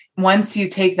once you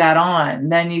take that on,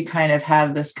 then you kind of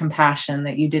have this compassion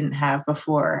that you didn't have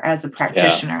before as a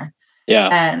practitioner.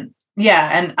 And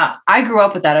I grew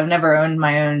up with that. I've never owned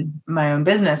my own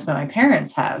business, but my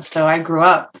parents have. So I grew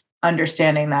up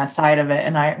understanding that side of it.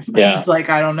 And I was like,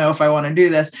 I don't know if I want to do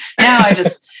this. Now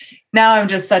I'm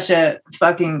just such a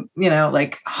fucking,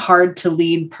 hard to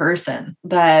lead person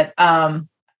that I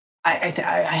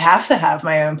have to have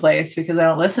my own place because I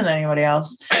don't listen to anybody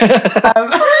else.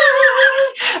 I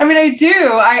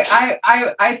do.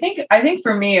 I think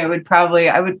for me, I would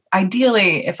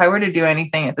ideally, if I were to do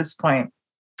anything at this point,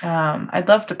 I'd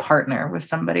love to partner with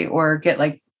somebody or get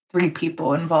like 3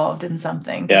 people involved in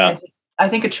something. I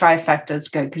think a trifecta is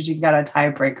good because you've got a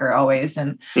tiebreaker always,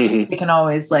 and you can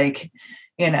always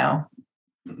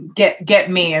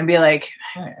get me and be like,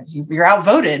 you're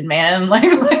outvoted, man. Like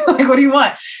what do you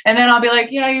want? And then I'll be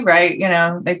like, yeah, you're right.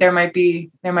 There might be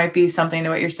something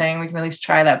to what you're saying. We can at least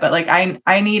try that. But like, I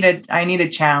need a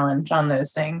challenge on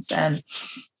those things. And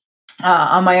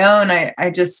on my own, I'm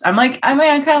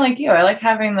kind of like you. I like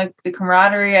having the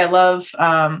camaraderie. I love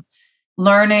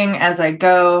learning as I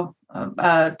go.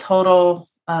 Total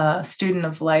student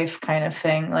of life kind of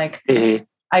thing. Like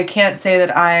I can't say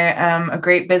that I am a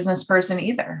great business person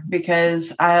either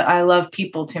because I love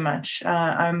people too much.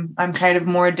 I'm kind of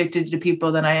more addicted to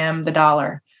people than I am the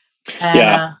dollar.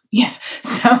 And,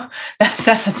 so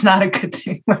that's not a good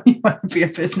thing when you want to be a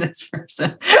business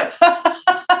person.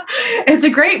 It's a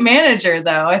great manager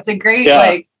though. It's a great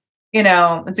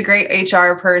it's a great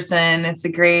HR person. It's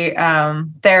a great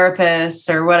therapist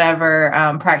or whatever,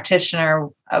 practitioner.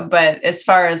 But as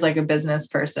far as like a business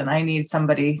person, I need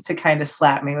somebody to kind of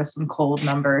slap me with some cold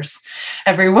numbers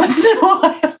every once in a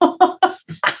while.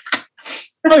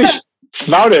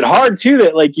 found it hard too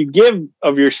that like you give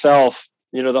of yourself,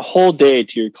 the whole day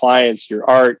to your clients, your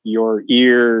art, your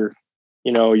ear,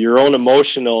 your own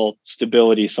emotional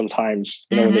stability sometimes,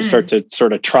 when they start to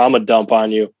sort of trauma dump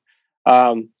on you.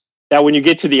 That when you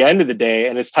get to the end of the day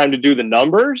and it's time to do the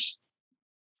numbers,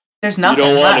 there's nothing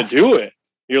you don't want left. to do it.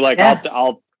 You're like,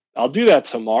 I'll do that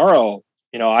tomorrow.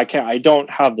 I don't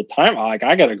have the time. I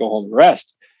got to go home and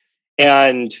rest.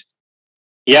 And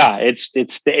yeah,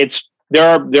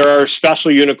 there are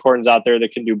special unicorns out there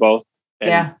that can do both.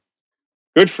 And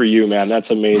good for you, man.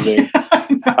 That's amazing.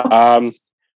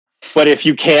 But if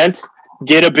you can't,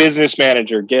 get a business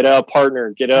manager, get a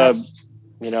partner, get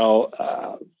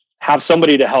have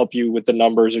somebody to help you with the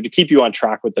numbers or to keep you on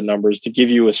track with the numbers, to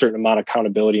give you a certain amount of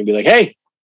accountability and be like, hey,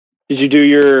 did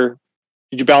you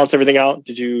balance everything out?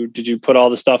 Did you put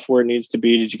all the stuff where it needs to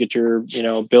be? Did you get your,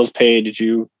 bills paid? Did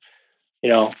you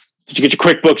get your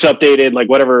QuickBooks updated? Like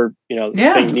whatever,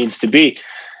 thing needs to be,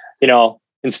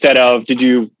 instead of, did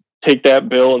you take that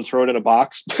bill and throw it in a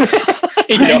box?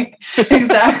 Right.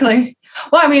 Exactly.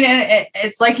 Well, I mean,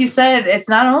 it's like you said, it's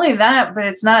not only that, but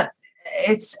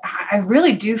I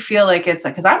really do feel like it's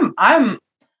like, cause I'm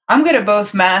good at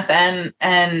both math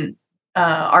and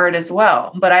art as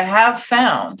well, but I have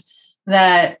found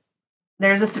that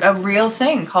there's a real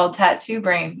thing called tattoo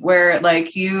brain where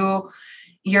like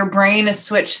your brain is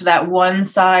switched to that one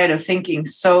side of thinking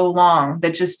so long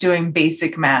that just doing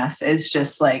basic math is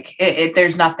just like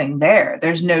there's nothing there.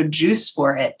 There's no juice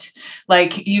for it.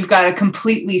 Like you've got to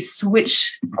completely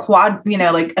switch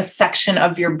like a section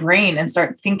of your brain and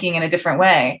start thinking in a different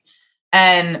way.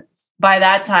 And by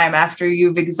that time, after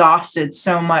you've exhausted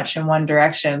so much in one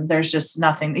direction, there's just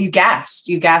nothing. You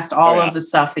gassed all of the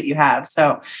stuff that you have.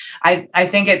 So I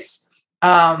think it's,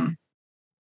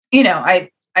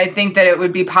 I think that it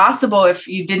would be possible if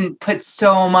you didn't put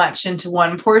so much into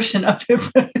one portion of it,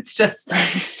 but it's just,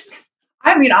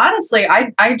 I mean, honestly,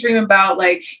 I dream about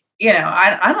like,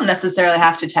 I don't necessarily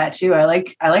have to tattoo. I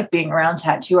like being around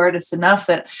tattoo artists enough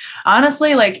that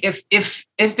honestly, like if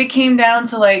it came down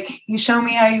to like, you show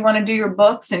me how you want to do your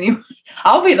books and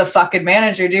I'll be the fucking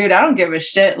manager, dude. I don't give a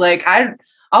shit. Like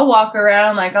I'll walk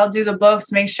around, like I'll do the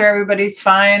books, make sure everybody's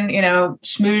fine,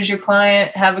 schmooze your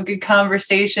client, have a good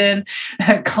conversation,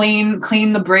 clean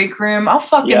the break room. I'll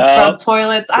fucking scrub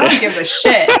toilets. I don't give a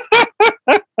shit.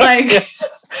 Like,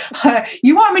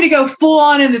 you want me to go full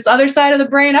on in this other side of the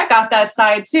brain? I got that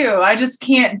side too. I just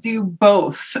can't do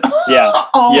both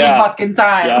all the fucking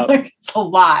time. Yeah. Like, it's a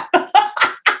lot.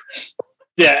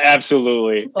 Yeah,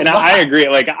 absolutely. And I agree.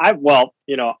 Like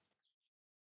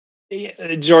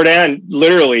Jordan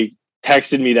literally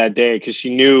texted me that day because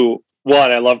she knew,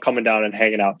 one, I love coming down and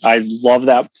hanging out. I love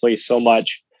that place so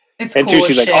much. It's and cool two,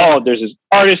 she's like, oh, there's this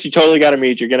artist you totally got to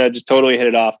meet. You're going to just totally hit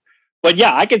it off. But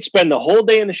yeah, I could spend the whole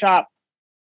day in the shop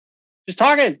just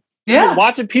talking,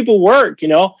 watching people work,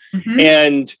 Mm-hmm.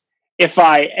 And if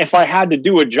I had to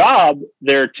do a job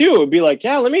there too, it'd be like,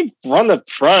 yeah, let me run the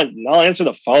front and I'll answer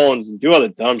the phones and do all the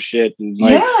dumb shit. And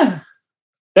like,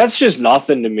 that's just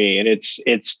nothing to me. And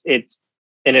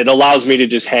and it allows me to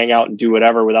just hang out and do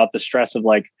whatever without the stress of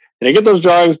like, did I get those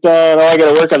drawings done? Oh, I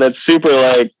got to work on that super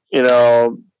like,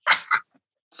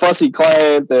 fussy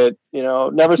client that,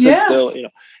 never sits still,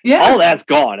 all that's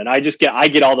gone. And I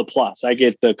get all the plus. I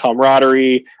get the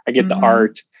camaraderie, I get the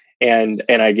art, and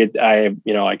I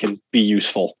can be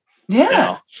useful.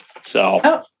 Yeah. So.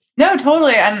 Oh, no,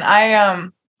 totally. And I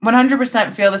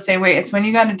 100% feel the same way. It's when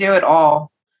you got to do it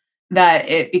all that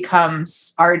it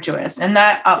becomes arduous. And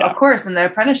that, of course, in the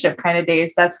apprenticeship kind of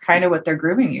days, that's kind of what they're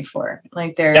grooming you for.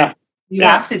 Like you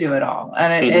have to do it all.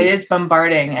 And it is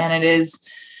bombarding and it is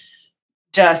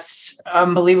just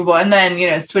unbelievable. And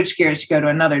then, switch gears to go to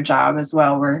another job as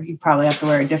well, where you probably have to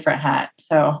wear a different hat.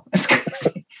 So it's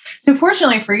crazy. So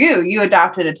fortunately for you, you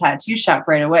adopted a tattoo shop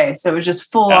right away. So it was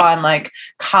just full on like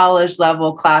college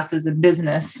level classes in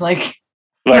business, like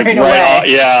right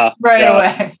away. Right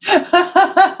away.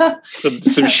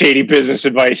 some shady business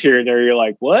advice here and there. You're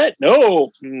like, what?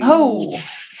 No. Oh,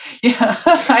 yeah.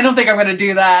 I don't think I'm going to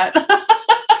do that.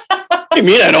 What do you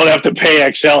mean I don't have to pay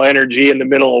Xcel Energy in the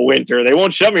middle of winter? They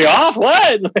won't shut me off?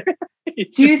 What?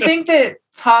 Do you think that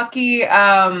Taki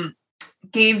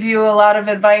gave you a lot of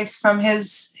advice from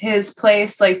his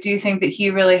place? Like, do you think that he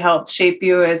really helped shape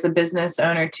you as a business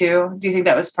owner too? Do you think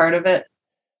that was part of it?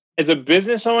 As a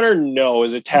business owner, no.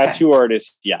 As a tattoo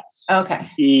artist, yes.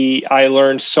 Okay. I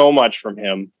learned so much from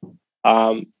him.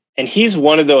 And he's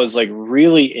one of those like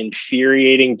really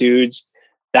infuriating dudes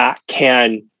that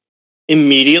can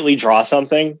immediately draw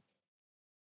something.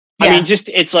 I mean,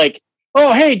 it's like,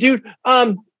 oh, hey, dude,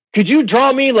 could you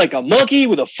draw me like a monkey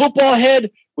with a football head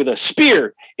with a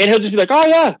spear, and he'll just be like, oh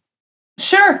yeah,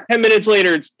 sure. 10 minutes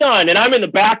later, it's done. And I'm in the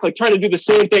back, like trying to do the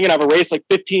same thing. And I've erased like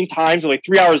 15 times. And like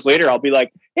 3 hours later, I'll be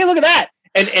like, hey, look at that.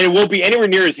 And it won't be anywhere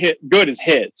near as good as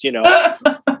his, you know?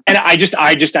 And I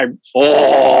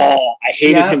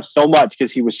hated him so much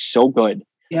because he was so good.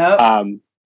 Yeah.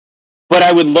 But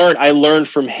I learned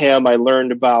from him. I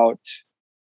learned about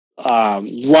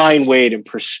line weight and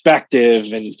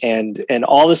perspective and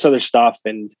all this other stuff.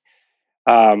 And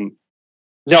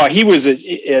no, he was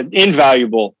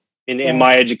invaluable in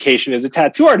my education as a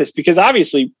tattoo artist, because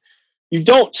obviously you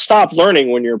don't stop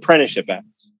learning when your apprenticeship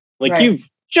ends. Like you've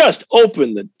just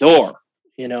opened the door,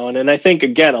 you know? And I think,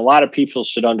 again, a lot of people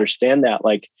should understand that,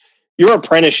 like, your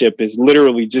apprenticeship is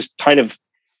literally just kind of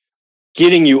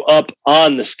getting you up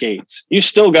on the skates. You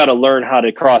still got to learn how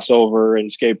to cross over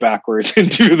and skate backwards and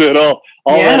do that, all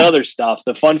that other stuff,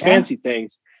 the fun, fancy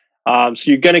things. So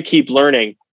you're going to keep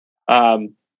learning.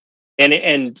 And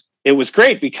it was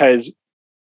great because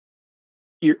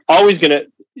you're always going to,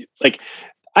 like,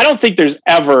 I don't think there's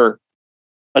ever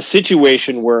a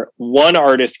situation where one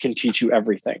artist can teach you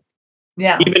everything.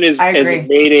 Yeah. Even as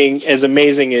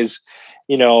amazing as,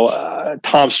 you know,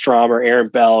 Tom Strom or Aaron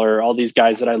Bell or all these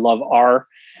guys that I love are,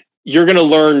 you're going to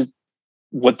learn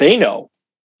what they know,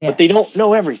 but they don't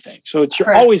know everything. So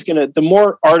you're always going to, the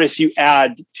more artists you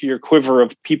add to your quiver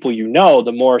of people, you know,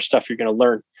 the more stuff you're going to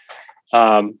learn.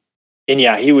 And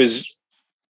yeah, he was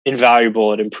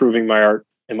invaluable at improving my art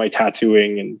and my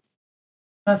tattooing. And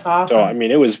that's awesome. So, I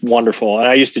mean, it was wonderful. And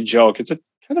I used to joke, it's a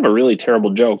kind of a really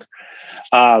terrible joke.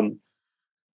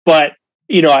 But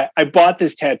you know, I bought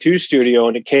this tattoo studio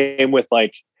and it came with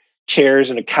like chairs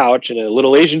and a couch and a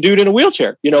little Asian dude in a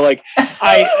wheelchair. You know, like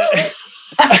it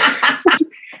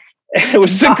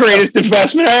was the greatest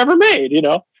investment I ever made, you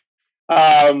know?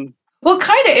 Well,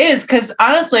 kind of is, because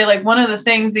honestly, like one of the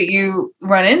things that you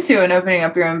run into in opening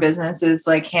up your own business is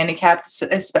like handicapped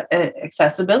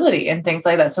accessibility and things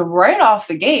like that. So right off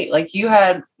the gate, like you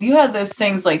had those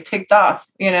things like ticked off,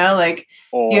 you know, like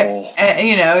you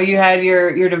had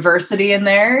your diversity in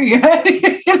there. You had,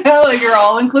 you know, like you're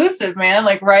all inclusive, man.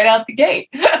 Like right out the gate.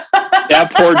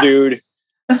 That poor dude,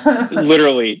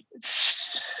 literally.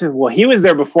 Well, he was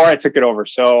there before I took it over,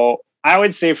 so I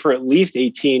would say for at least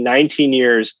 18, 19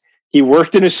 years. He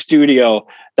worked in a studio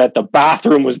that the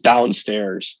bathroom was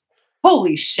downstairs.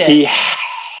 Holy shit. He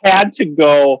had to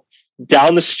go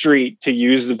down the street to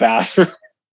use the bathroom.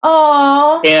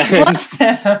 Oh, bless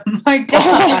him. My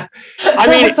God. I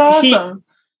mean, that's awesome.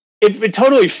 It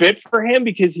totally fit for him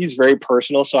because he's very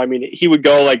personal. So, I mean, he would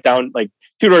go like down, like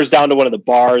 2 doors down to one of the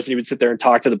bars. And he would sit there and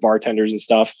talk to the bartenders and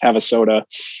stuff, have a soda.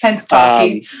 Hence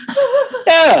talkie.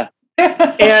 Yeah.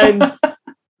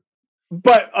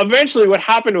 But eventually what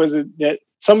happened was that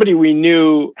somebody we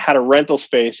knew had a rental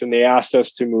space and they asked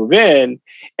us to move in.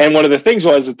 And one of the things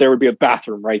was that there would be a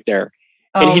bathroom right there.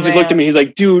 And he just looked at me. He's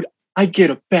like, dude, I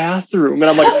get a bathroom. And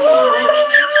I'm like,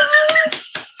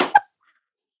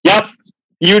 yep,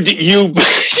 you earned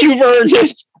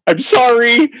it. I'm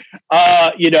sorry.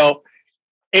 You know,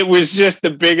 it was just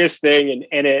the biggest thing.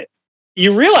 And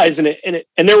you realize and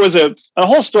there was a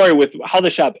whole story with how the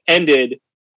shop ended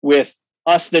with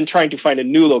us then trying to find a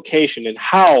new location and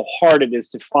how hard it is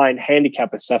to find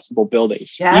handicap accessible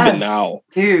buildings even now,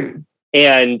 dude.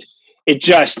 And it's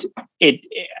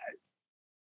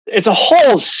a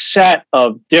whole set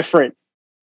of different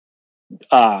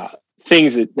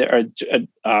things that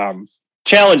are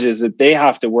challenges that they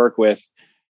have to work with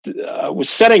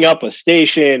setting up a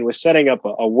station, with setting up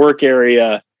a work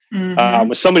area,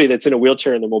 with somebody that's in a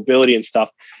wheelchair and the mobility and stuff.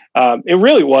 It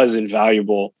really was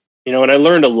invaluable. You know, and I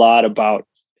learned a lot about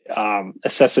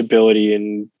accessibility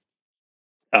and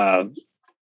I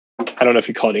don't know if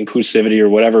you call it inclusivity or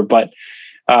whatever, but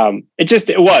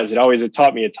it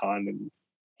taught me a ton. And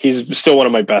he's still one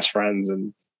of my best friends.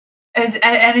 And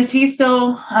is he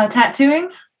still tattooing?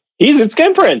 He's at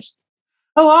Skin Prints.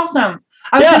 Oh, awesome.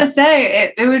 I was going to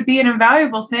say it would be an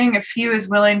invaluable thing if he was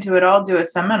willing to at all do a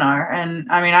seminar. And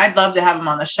I mean, I'd love to have him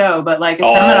on the show, but like a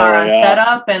seminar on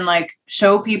setup and like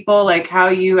show people like how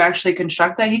you actually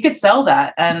construct that. He could sell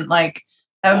that. And like,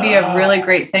 that would be a really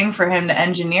great thing for him to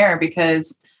engineer,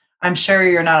 because I'm sure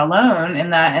you're not alone in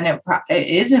that. And it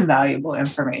is invaluable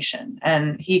information,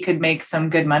 and he could make some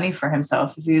good money for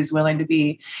himself if he was willing to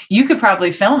be. You could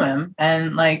probably film him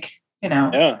and like, you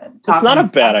know, it's not a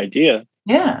bad idea.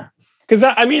 Yeah. Because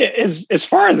I mean, as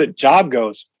far as a job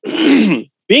goes, being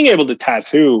able to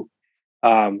tattoo,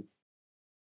 a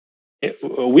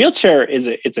wheelchair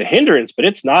it's a hindrance, but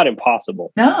it's not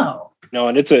impossible. No,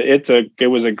 and it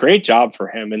was a great job for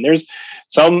him. And there's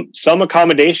some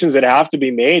accommodations that have to be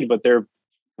made, but they're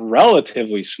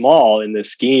relatively small in the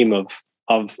scheme of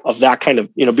that kind of,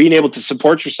 being able to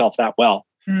support yourself that well.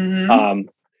 Mm-hmm.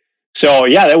 So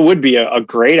yeah, that would be a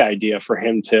great idea for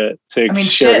him to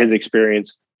share his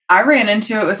experience. I ran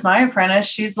into it with my apprentice.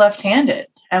 She's left-handed,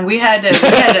 and we had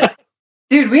to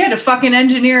dude, we had to fucking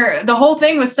engineer. The whole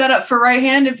thing was set up for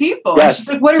right-handed people. Yes. And she's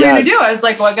like, what are we going to do? I was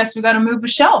like, well, I guess we got to move a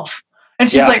shelf. And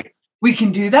she's like, we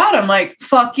can do that. I'm like,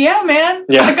 fuck yeah, man.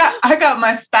 Yeah. I got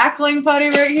my spackling putty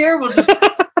right here. We'll just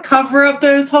cover up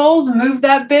those holes and move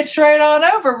that bitch right on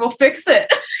over. We'll fix it.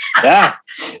 Yeah.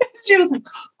 She was like,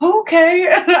 okay.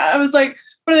 I was like,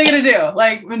 what are they going to do?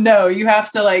 Like, no, you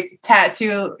have to like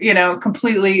tattoo,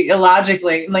 completely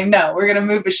illogically. I'm like, no, we're going to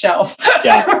move a shelf.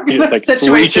 Yeah. Like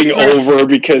reaching over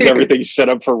because everything's set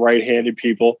up for right-handed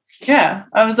people. Yeah.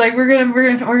 I was like, we're going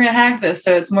to hack this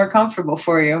so it's more comfortable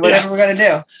for you, whatever we're going to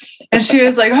do. And she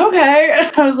was like, okay.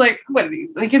 And I was like, what?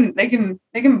 They can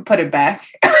put it back.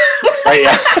 Right.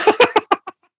 Yeah.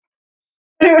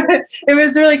 It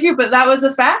was really cute, but that was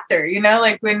a factor,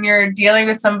 like when you're dealing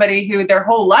with somebody who their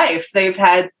whole life they've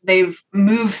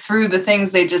moved through the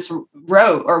things they just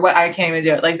wrote, or what, I can't even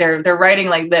do it. Like they're writing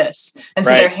like this. And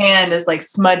so their hand is like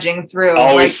smudging through.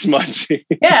 Always smudging.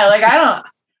 Yeah. Like I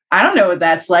don't know what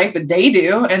that's like, but they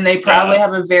do. And they probably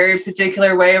have a very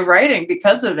particular way of writing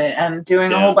because of it and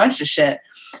doing a whole bunch of shit.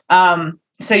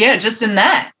 So yeah, just in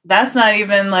that's not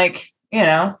even like,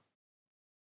 you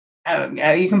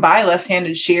can buy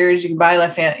left-handed shears. You can buy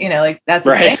left-handed, like that's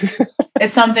a thing.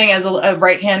 It's something as a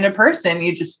right-handed person,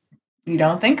 you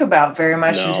don't think about very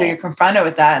much until you're confronted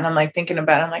with that. And I'm like thinking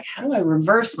about it. I'm like, how do I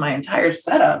reverse my entire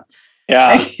setup? Yeah.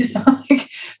 Like, it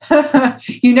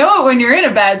when you're in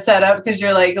a bad setup, because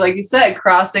you're like you said,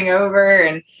 crossing over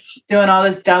and doing all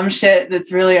this dumb shit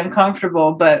that's really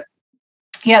uncomfortable. But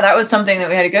yeah, that was something that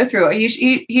we had to go through.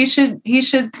 He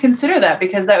should consider that,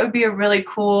 because that would be a really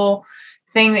cool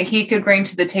thing that he could bring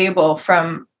to the table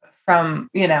from,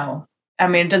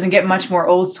 it doesn't get much more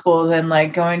old school than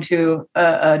like going to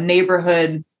a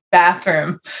neighborhood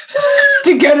bathroom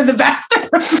to go to the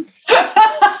bathroom.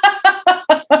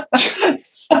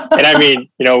 And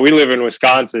we live in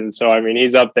Wisconsin. So,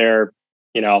 he's up there,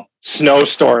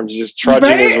 snowstorms, just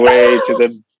trudging his way to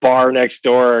the bar next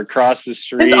door across the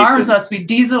street. His arms must be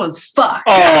diesel as fuck.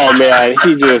 Oh man,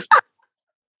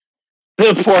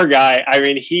 the poor guy.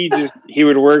 He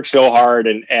would work so hard,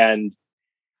 and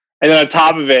then on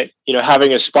top of it,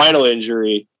 having a spinal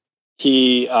injury,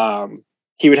 he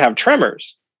would have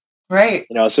tremors. Right.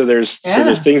 So there's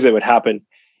things that would happen,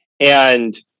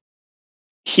 and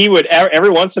he would every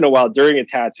once in a while during a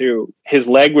tattoo, his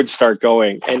leg would start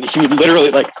going, and he would literally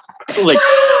like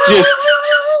just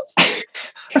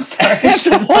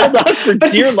hold on for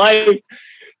dear life.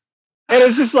 And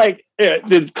it's just like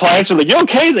the clients are like, "You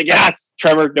okay?" He's like, "Yeah, it's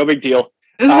tremor, no big deal."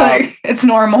 It's it's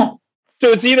normal. So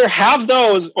it's either have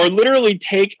those or literally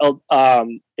take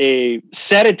a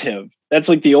sedative. That's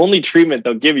like the only treatment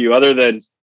they'll give you, other than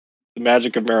the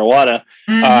magic of marijuana.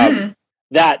 Mm-hmm.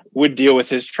 That would deal with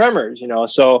his tremors,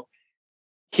 So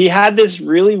he had this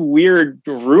really weird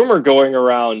rumor going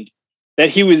around that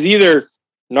he was either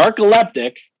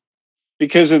narcoleptic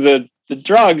because of the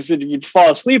drugs that would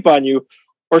fall asleep on you,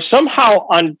 or somehow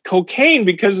on cocaine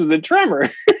because of the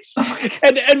tremors.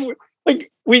 and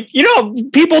like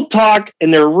people talk,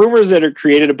 and there are rumors that are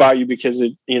created about you because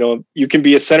you can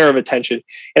be a center of attention.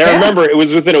 And I remember it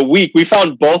was within a week we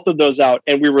found both of those out,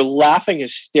 and we were laughing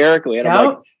hysterically. And I'm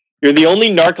like, "You're the only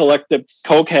narcoleptic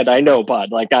cokehead I know,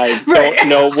 bud. Like, I don't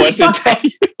know what to tell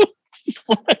you."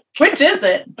 Which is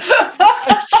it?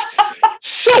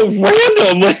 So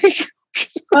random. Like,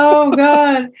 oh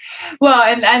God. Well,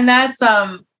 and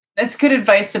that's good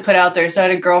advice to put out there. So I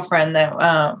had a girlfriend that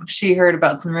she heard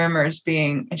about some rumors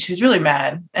and she was really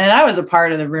mad. And I was a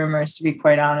part of the rumors, to be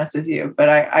quite honest with you, but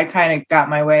I kind of got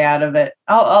my way out of it.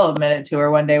 I'll admit it to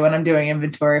her one day when I'm doing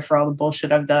inventory for all the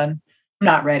bullshit I've done. I'm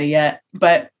not ready yet,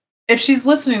 but if she's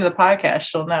listening to the podcast,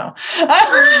 she'll know.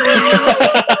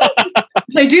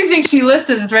 I do think she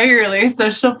listens regularly, so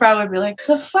she'll probably be like,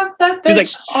 "The fuck that bitch."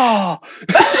 She's like, "Oh."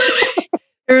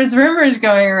 There was rumors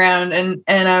going around, and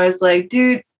I was like,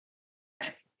 "Dude,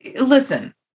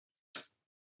 listen,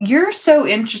 you're so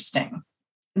interesting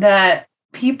that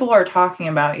people are talking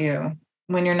about you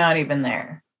when you're not even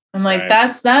there." I'm like,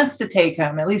 that's the take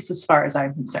home, at least as far as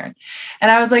I'm concerned.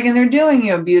 And I was like, and they're doing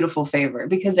you a beautiful favor,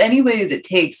 because anybody that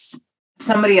takes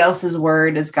somebody else's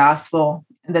word as gospel,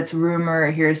 that's rumor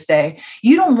or hearsay,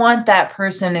 you don't want that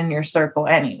person in your circle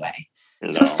anyway.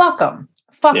 No. So fuck them.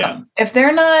 Fuck them. If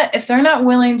they're not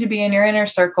willing to be in your inner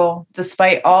circle,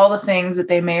 despite all the things that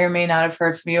they may or may not have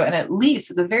heard from you, and at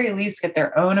the very least get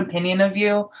their own opinion of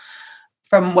you,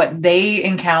 from what they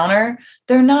encounter,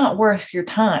 they're not worth your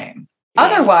time.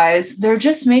 Otherwise, they're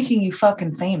just making you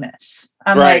fucking famous.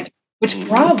 I'm like, which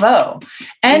bravo.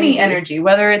 Any energy,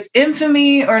 whether it's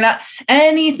infamy or not,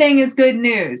 anything is good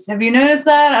news. Have you noticed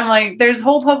that? I'm like, there's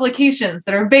whole publications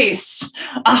that are based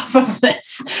off of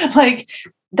this. Like,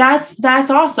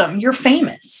 that's awesome. You're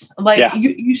famous. Like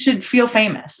you should feel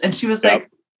famous. And she was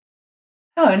like,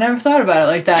 oh, I never thought about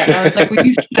it like that. And I was like, well,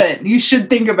 you should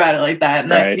think about it like that.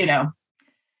 And that, you know,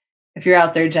 if you're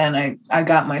out there, Jen, I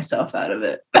got myself out of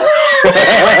it.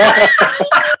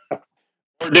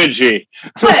 Or did she?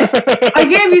 But I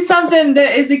gave you something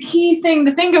that is a key thing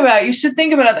to think about. You should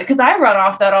think about it because I run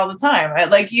off that all the time.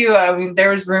 Like you, I mean,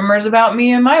 there was rumors about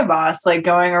me and my boss, like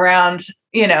going around,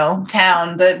 you know,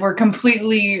 town that were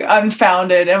completely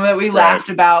unfounded and that we laughed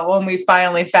about when we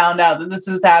finally found out that this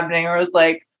was happening. Or was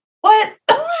like, what?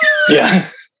 Yeah.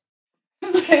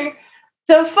 Like,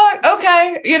 the fuck?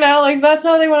 Okay. You know, like that's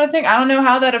how they want to think. I don't know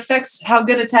how that affects how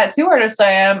good a tattoo artist I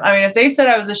am. I mean, if they said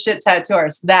I was a shit tattoo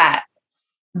artist, that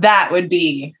would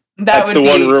be that's the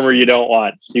one rumor you don't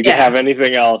want. You can have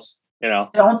anything else, you know.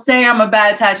 Don't say I'm a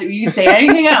bad tattoo. You can say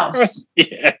anything else.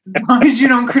 Yeah. As long as you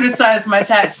don't criticize my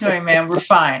tattooing, man, we're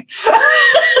fine.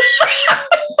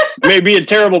 May be a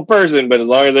terrible person, but as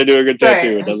long as I do a good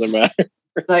tattoo, it doesn't matter.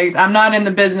 Like, I'm not in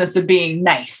the business of being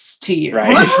nice to you.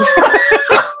 Right.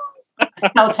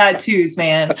 Hell tattoos,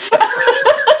 man. That's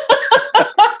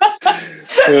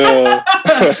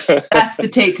the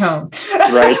take home.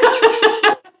 Right.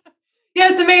 Yeah,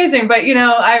 it's amazing. But, you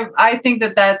know, I think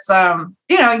that's,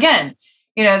 you know, again,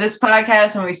 you know, this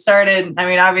podcast, when we started, I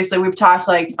mean, obviously we've talked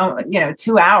like,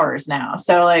 2 hours now.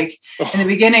 So like in the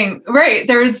beginning, right,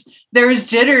 there's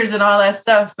jitters and all that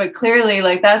stuff, but clearly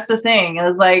like, that's the thing. It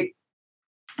was like,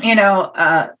 you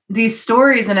know, these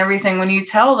stories and everything, when you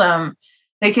tell them,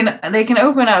 they can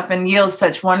open up and yield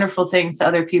such wonderful things to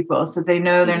other people. So they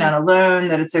know they're not alone,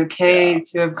 that it's okay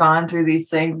to have gone through these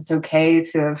things. It's okay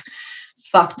to have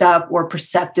fucked up or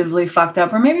perceptively fucked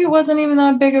up, or maybe it wasn't even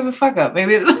that big of a fuck up.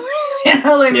 Maybe, maybe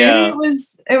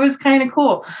it was kind of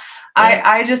cool. Yeah.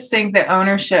 I just think that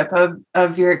ownership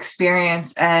of your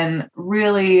experience and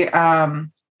really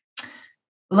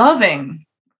loving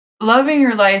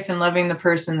your life and loving the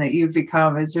person that you've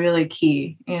become is really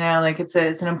key. You know, like it's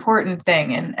an important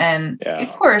thing. And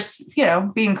of course, you know,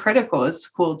 being critical is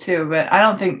cool too, but I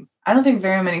don't think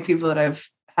very many people that I've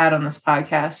had on this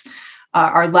podcast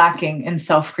are lacking in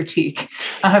self-critique.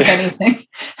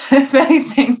 If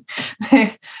anything,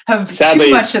 they have sadly,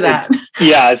 too much of that.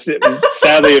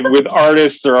 Sadly, with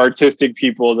artists or artistic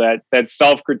people, that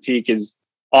self-critique is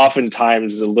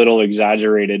oftentimes a little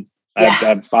exaggerated.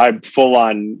 Yeah. I full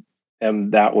on am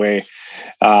that way,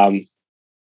 and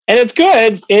it's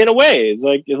good in a way. It's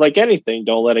like anything.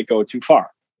 Don't let it go too far.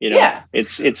 You know,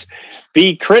 it's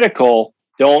be critical.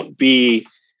 Don't be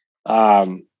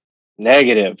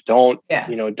negative. Don't.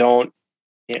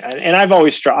 And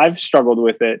I've struggled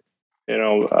with it. You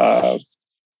know,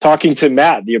 talking to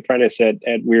Matt, the apprentice at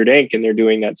Weird Inc., and they're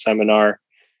doing that seminar,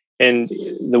 and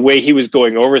the way he was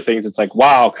going over things, it's like,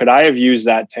 wow, could I have used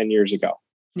that 10 years ago?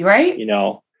 Right. You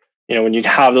know, when you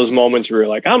have those moments where you're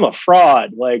like, I'm a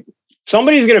fraud, like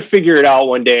somebody's going to figure it out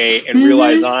one day and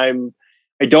realize I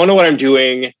don't know what I'm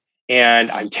doing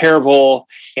and I'm terrible.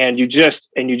 And you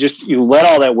let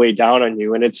all that weigh down on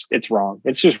you, and it's wrong.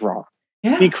 It's just wrong.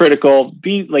 Yeah. Be critical,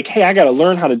 be like, hey, I got to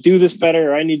learn how to do this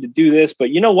better. I need to do this, but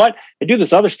you know what? I do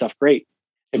this other stuff great.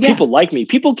 And people like me.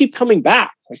 People keep coming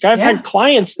back. Like I've had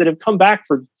clients that have come back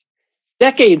for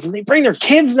decades and they bring their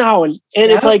kids now. And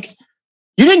it's like,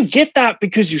 you didn't get that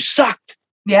because you sucked.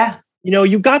 Yeah. You know,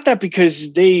 you got that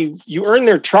because you earned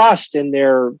their trust and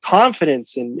their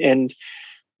confidence, and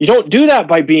you don't do that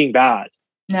by being bad.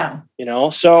 No. You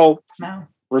know, so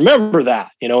remember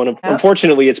that, you know, and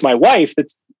unfortunately it's my wife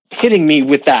that's hitting me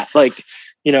with that, like,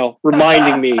 you know,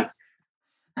 reminding me.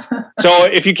 So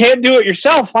if you can't do it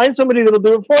yourself, find somebody that'll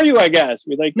do it for you, I guess.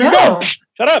 Be like, no,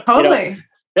 shut up. Totally. You know?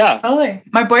 Yeah. Totally.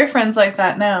 My boyfriend's like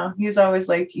that now. He's always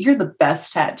like, you're the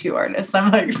best tattoo artist.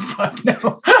 I'm like, fuck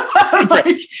no. I'm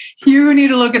like, you need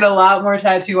to look at a lot more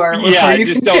tattoo art before you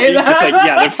can say that. It's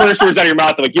like, the first words out of your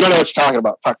mouth are like, you don't know what you're talking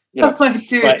about. Fuck. You know. I'm like,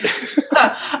 dude,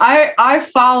 I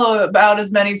follow about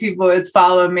as many people as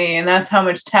follow me. And that's how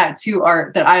much tattoo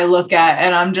art that I look at.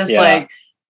 And I'm just like,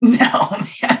 no,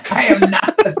 man, I am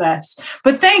not the best.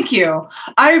 But thank you.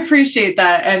 I appreciate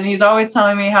that. And he's always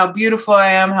telling me how beautiful I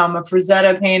am, how I'm a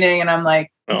Frazetta painting. And I'm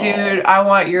like, dude, I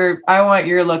want your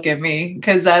look at me,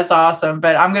 because that's awesome.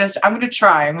 But I'm gonna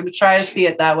try. I'm gonna try to see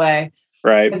it that way.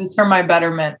 Right. Because it's for my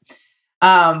betterment.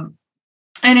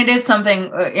 And it is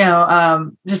something,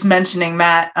 just mentioning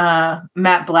Matt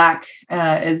Black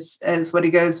is what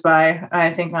he goes by,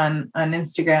 I think on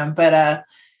Instagram, but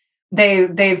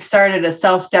they've started a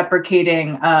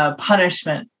self-deprecating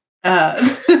punishment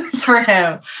for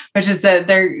him, which is that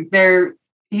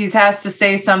he has to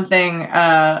say something.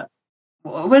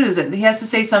 What is it? He has to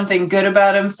say something good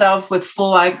about himself with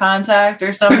full eye contact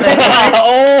or something.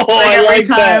 I like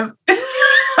that.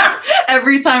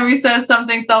 Every time he says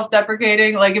something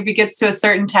self-deprecating, like if he gets to a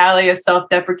certain tally of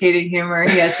self-deprecating humor,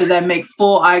 he has to then make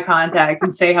full eye contact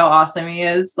and say how awesome he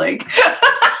is. Like,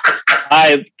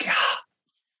 I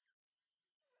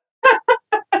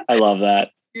love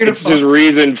that. Beautiful. It's just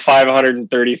reason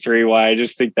 533 why I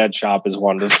just think that shop is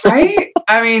wonderful. Right?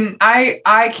 I mean,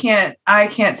 I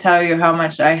can't tell you how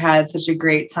much I had such a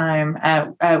great time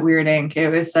at Weird Ink. It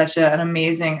was such an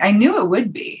amazing. I knew it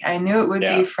would be.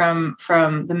 Be from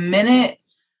the minute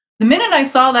I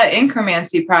saw that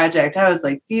Incromancy project. I was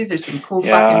like, these are some cool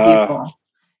fucking people.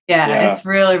 Yeah, it's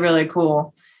really, really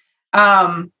cool.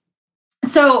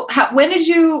 So when did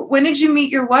you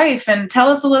meet your wife, and tell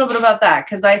us a little bit about that?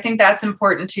 Because I think that's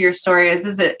important to your story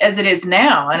as it is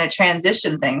now, and it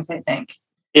transitioned things, I think.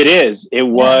 It is. It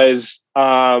was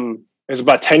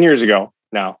about 10 years ago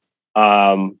now.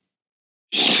 I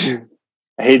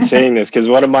hate saying this because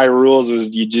one of my rules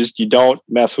was you don't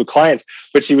mess with clients,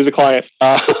 but she was a client.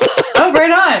 Oh,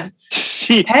 right on.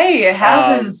 Hey, it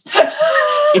happens.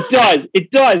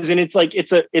 It does. And it's like,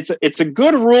 it's a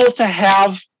good rule to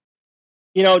have.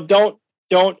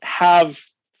 Don't have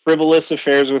frivolous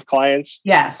affairs with clients.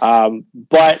 Yes.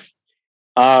 But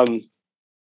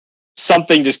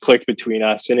something just clicked between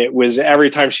us, and it was every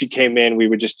time she came in, we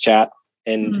would just chat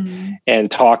and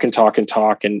talk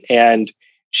and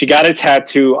she got a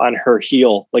tattoo on her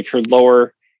heel, like her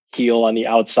lower heel on the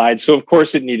outside. So of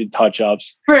course it needed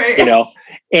touch-ups, right.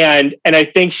 And I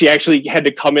think she actually had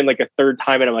to come in like a third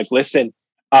time, and I'm like, listen,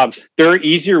 there are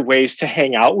easier ways to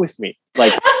hang out with me.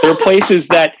 Like there are places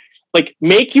that like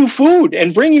make you food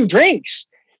and bring you drinks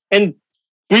and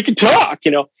we could talk,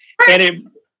 right.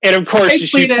 And of course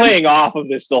she's playing off of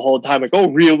this the whole time. Like,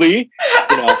 oh, really?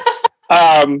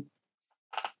 And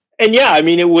yeah, I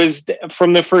mean, it was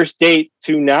from the first date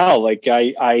to now, like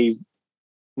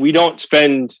we don't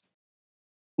spend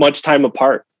much time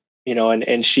apart,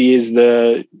 and she is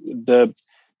the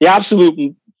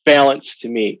absolute balance to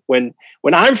me. When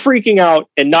I'm freaking out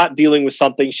and not dealing with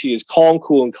something, she is calm,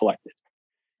 cool, and collected.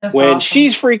 That's when awesome.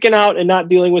 She's freaking out and not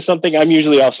dealing with something, I'm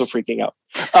usually also freaking out.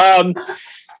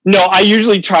 No,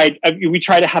 we try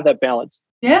to have that balance.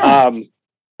 Yeah.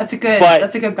 That's a good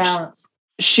balance.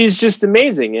 She's just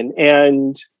amazing.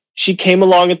 And she came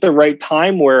along at the right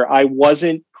time where I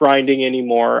wasn't grinding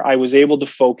anymore. I was able to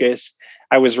focus.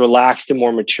 I was relaxed and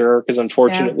more mature because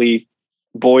unfortunately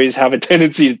boys have a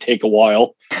tendency to take a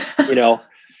while,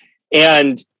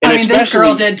 and I mean, this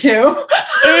girl did too.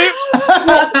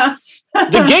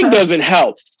 The gig doesn't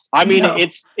help. I mean, no.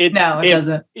 it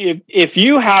doesn't. If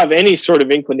you have any sort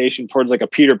of inclination towards like a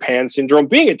Peter Pan syndrome,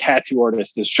 being a tattoo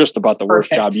artist is just about the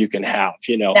worst job you can have,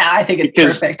 Yeah, I think it's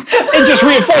perfect. It just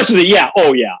reinforces it. Yeah.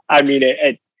 Oh yeah. I mean,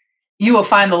 you will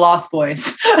find the Lost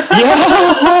Boys.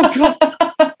 Yeah.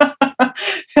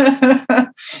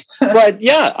 But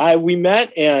yeah, we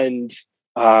met, and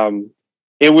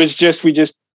it was just we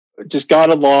just got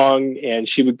along, and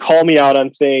she would call me out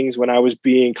on things when I was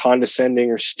being condescending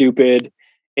or stupid.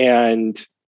 And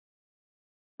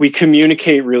we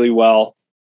communicate really well,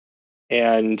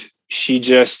 and she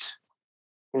just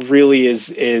really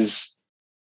is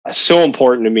so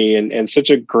important to me and such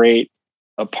a great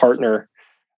partner.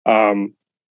 And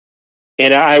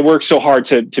I work so hard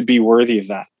to be worthy of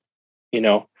that,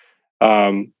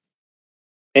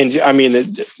 and I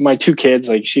mean, my two kids,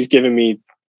 like she's given me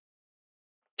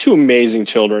two amazing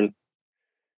children.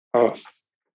 Oh,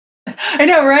 I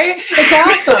know, right?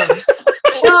 It's awesome.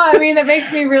 No, I mean, that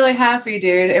makes me really happy,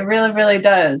 dude. It really, really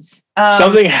does.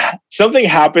 Something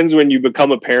happens when you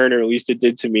become a parent, or at least it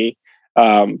did to me.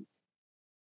 I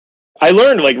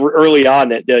learned like early on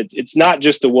that it's not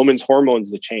just the woman's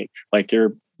hormones that change. Like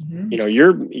your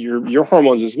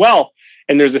hormones as well.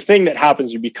 And there's a thing that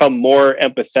happens. You become more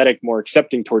empathetic, more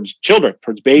accepting towards children,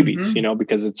 towards babies,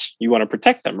 because you want to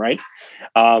protect them. Right.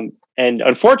 And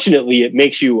unfortunately it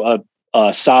makes you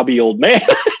a sobby old man.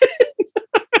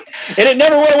 And it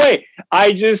never went away.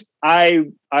 I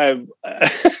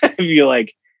feel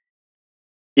like,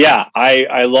 yeah,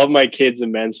 I love my kids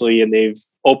immensely, and they've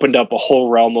opened up a whole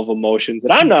realm of emotions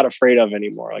that I'm not afraid of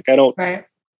anymore. Like I don't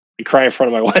cry in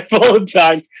front of my wife all the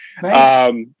time.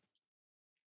 Right.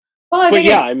 Well, I think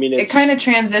it kind of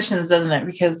transitions, doesn't it?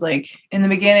 Because like in the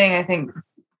beginning, I think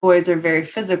boys are very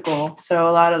physical. So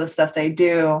a lot of the stuff they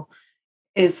do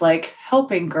is like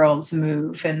helping girls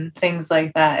move and things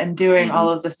like that, and doing all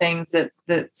of the things that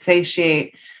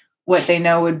satiate what they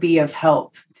know would be of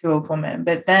help to a woman.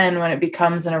 But then when it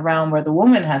becomes in a realm where the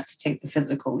woman has to take the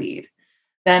physical lead,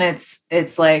 then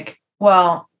it's like,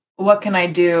 well, what can I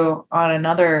do on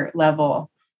another level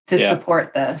to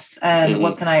support this? And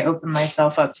what can I open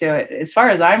myself up to? As far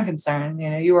as I'm concerned,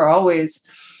 you were always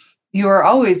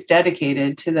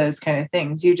dedicated to those kind of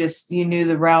things. You knew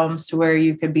the realms to where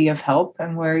you could be of help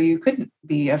and where you couldn't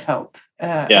be of help.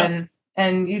 And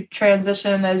you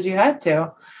transition as you had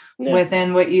to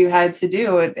within what you had to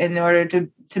do in order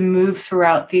to move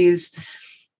throughout these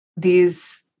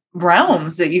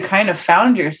realms that you kind of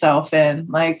found yourself in.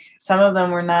 Like some of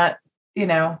them were not, they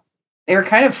were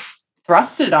kind of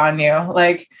thrusted on you.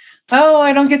 Like, oh,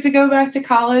 I don't get to go back to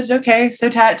college. Okay, so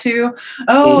tattoo.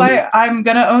 Oh, I'm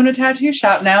going to own a tattoo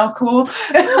shop now. Cool.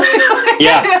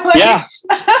 Yeah.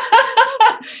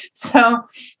 So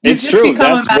it's just true.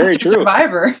 Become a master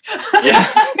survivor.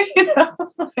 Yeah.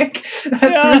 That's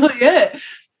really it.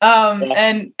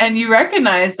 And you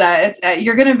recognize that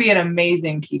you're going to be an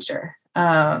amazing teacher.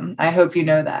 I hope you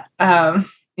know that.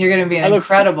 You're going to be an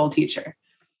incredible teacher.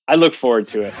 I look forward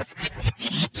to it.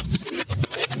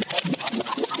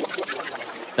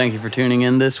 Thank you for tuning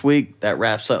in this week. That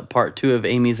wraps up part 2 of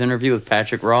Amy's interview with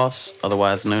Patrick Ross,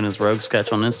 otherwise known as Rogue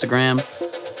Sketch on Instagram.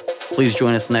 Please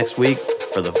join us next week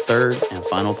for the 3rd and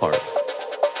final part.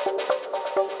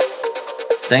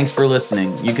 Thanks for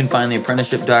listening. You can find the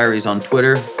Apprenticeship Diaries on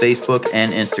Twitter, Facebook,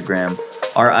 and Instagram.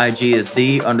 Our IG is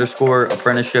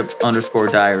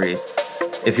 _apprenticeship_diaries.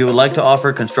 If you would like to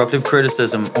offer constructive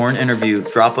criticism or an interview,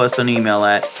 drop us an email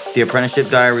at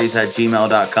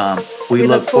theapprenticeshipdiaries@gmail.com. We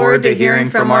look forward to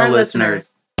hearing from our listeners.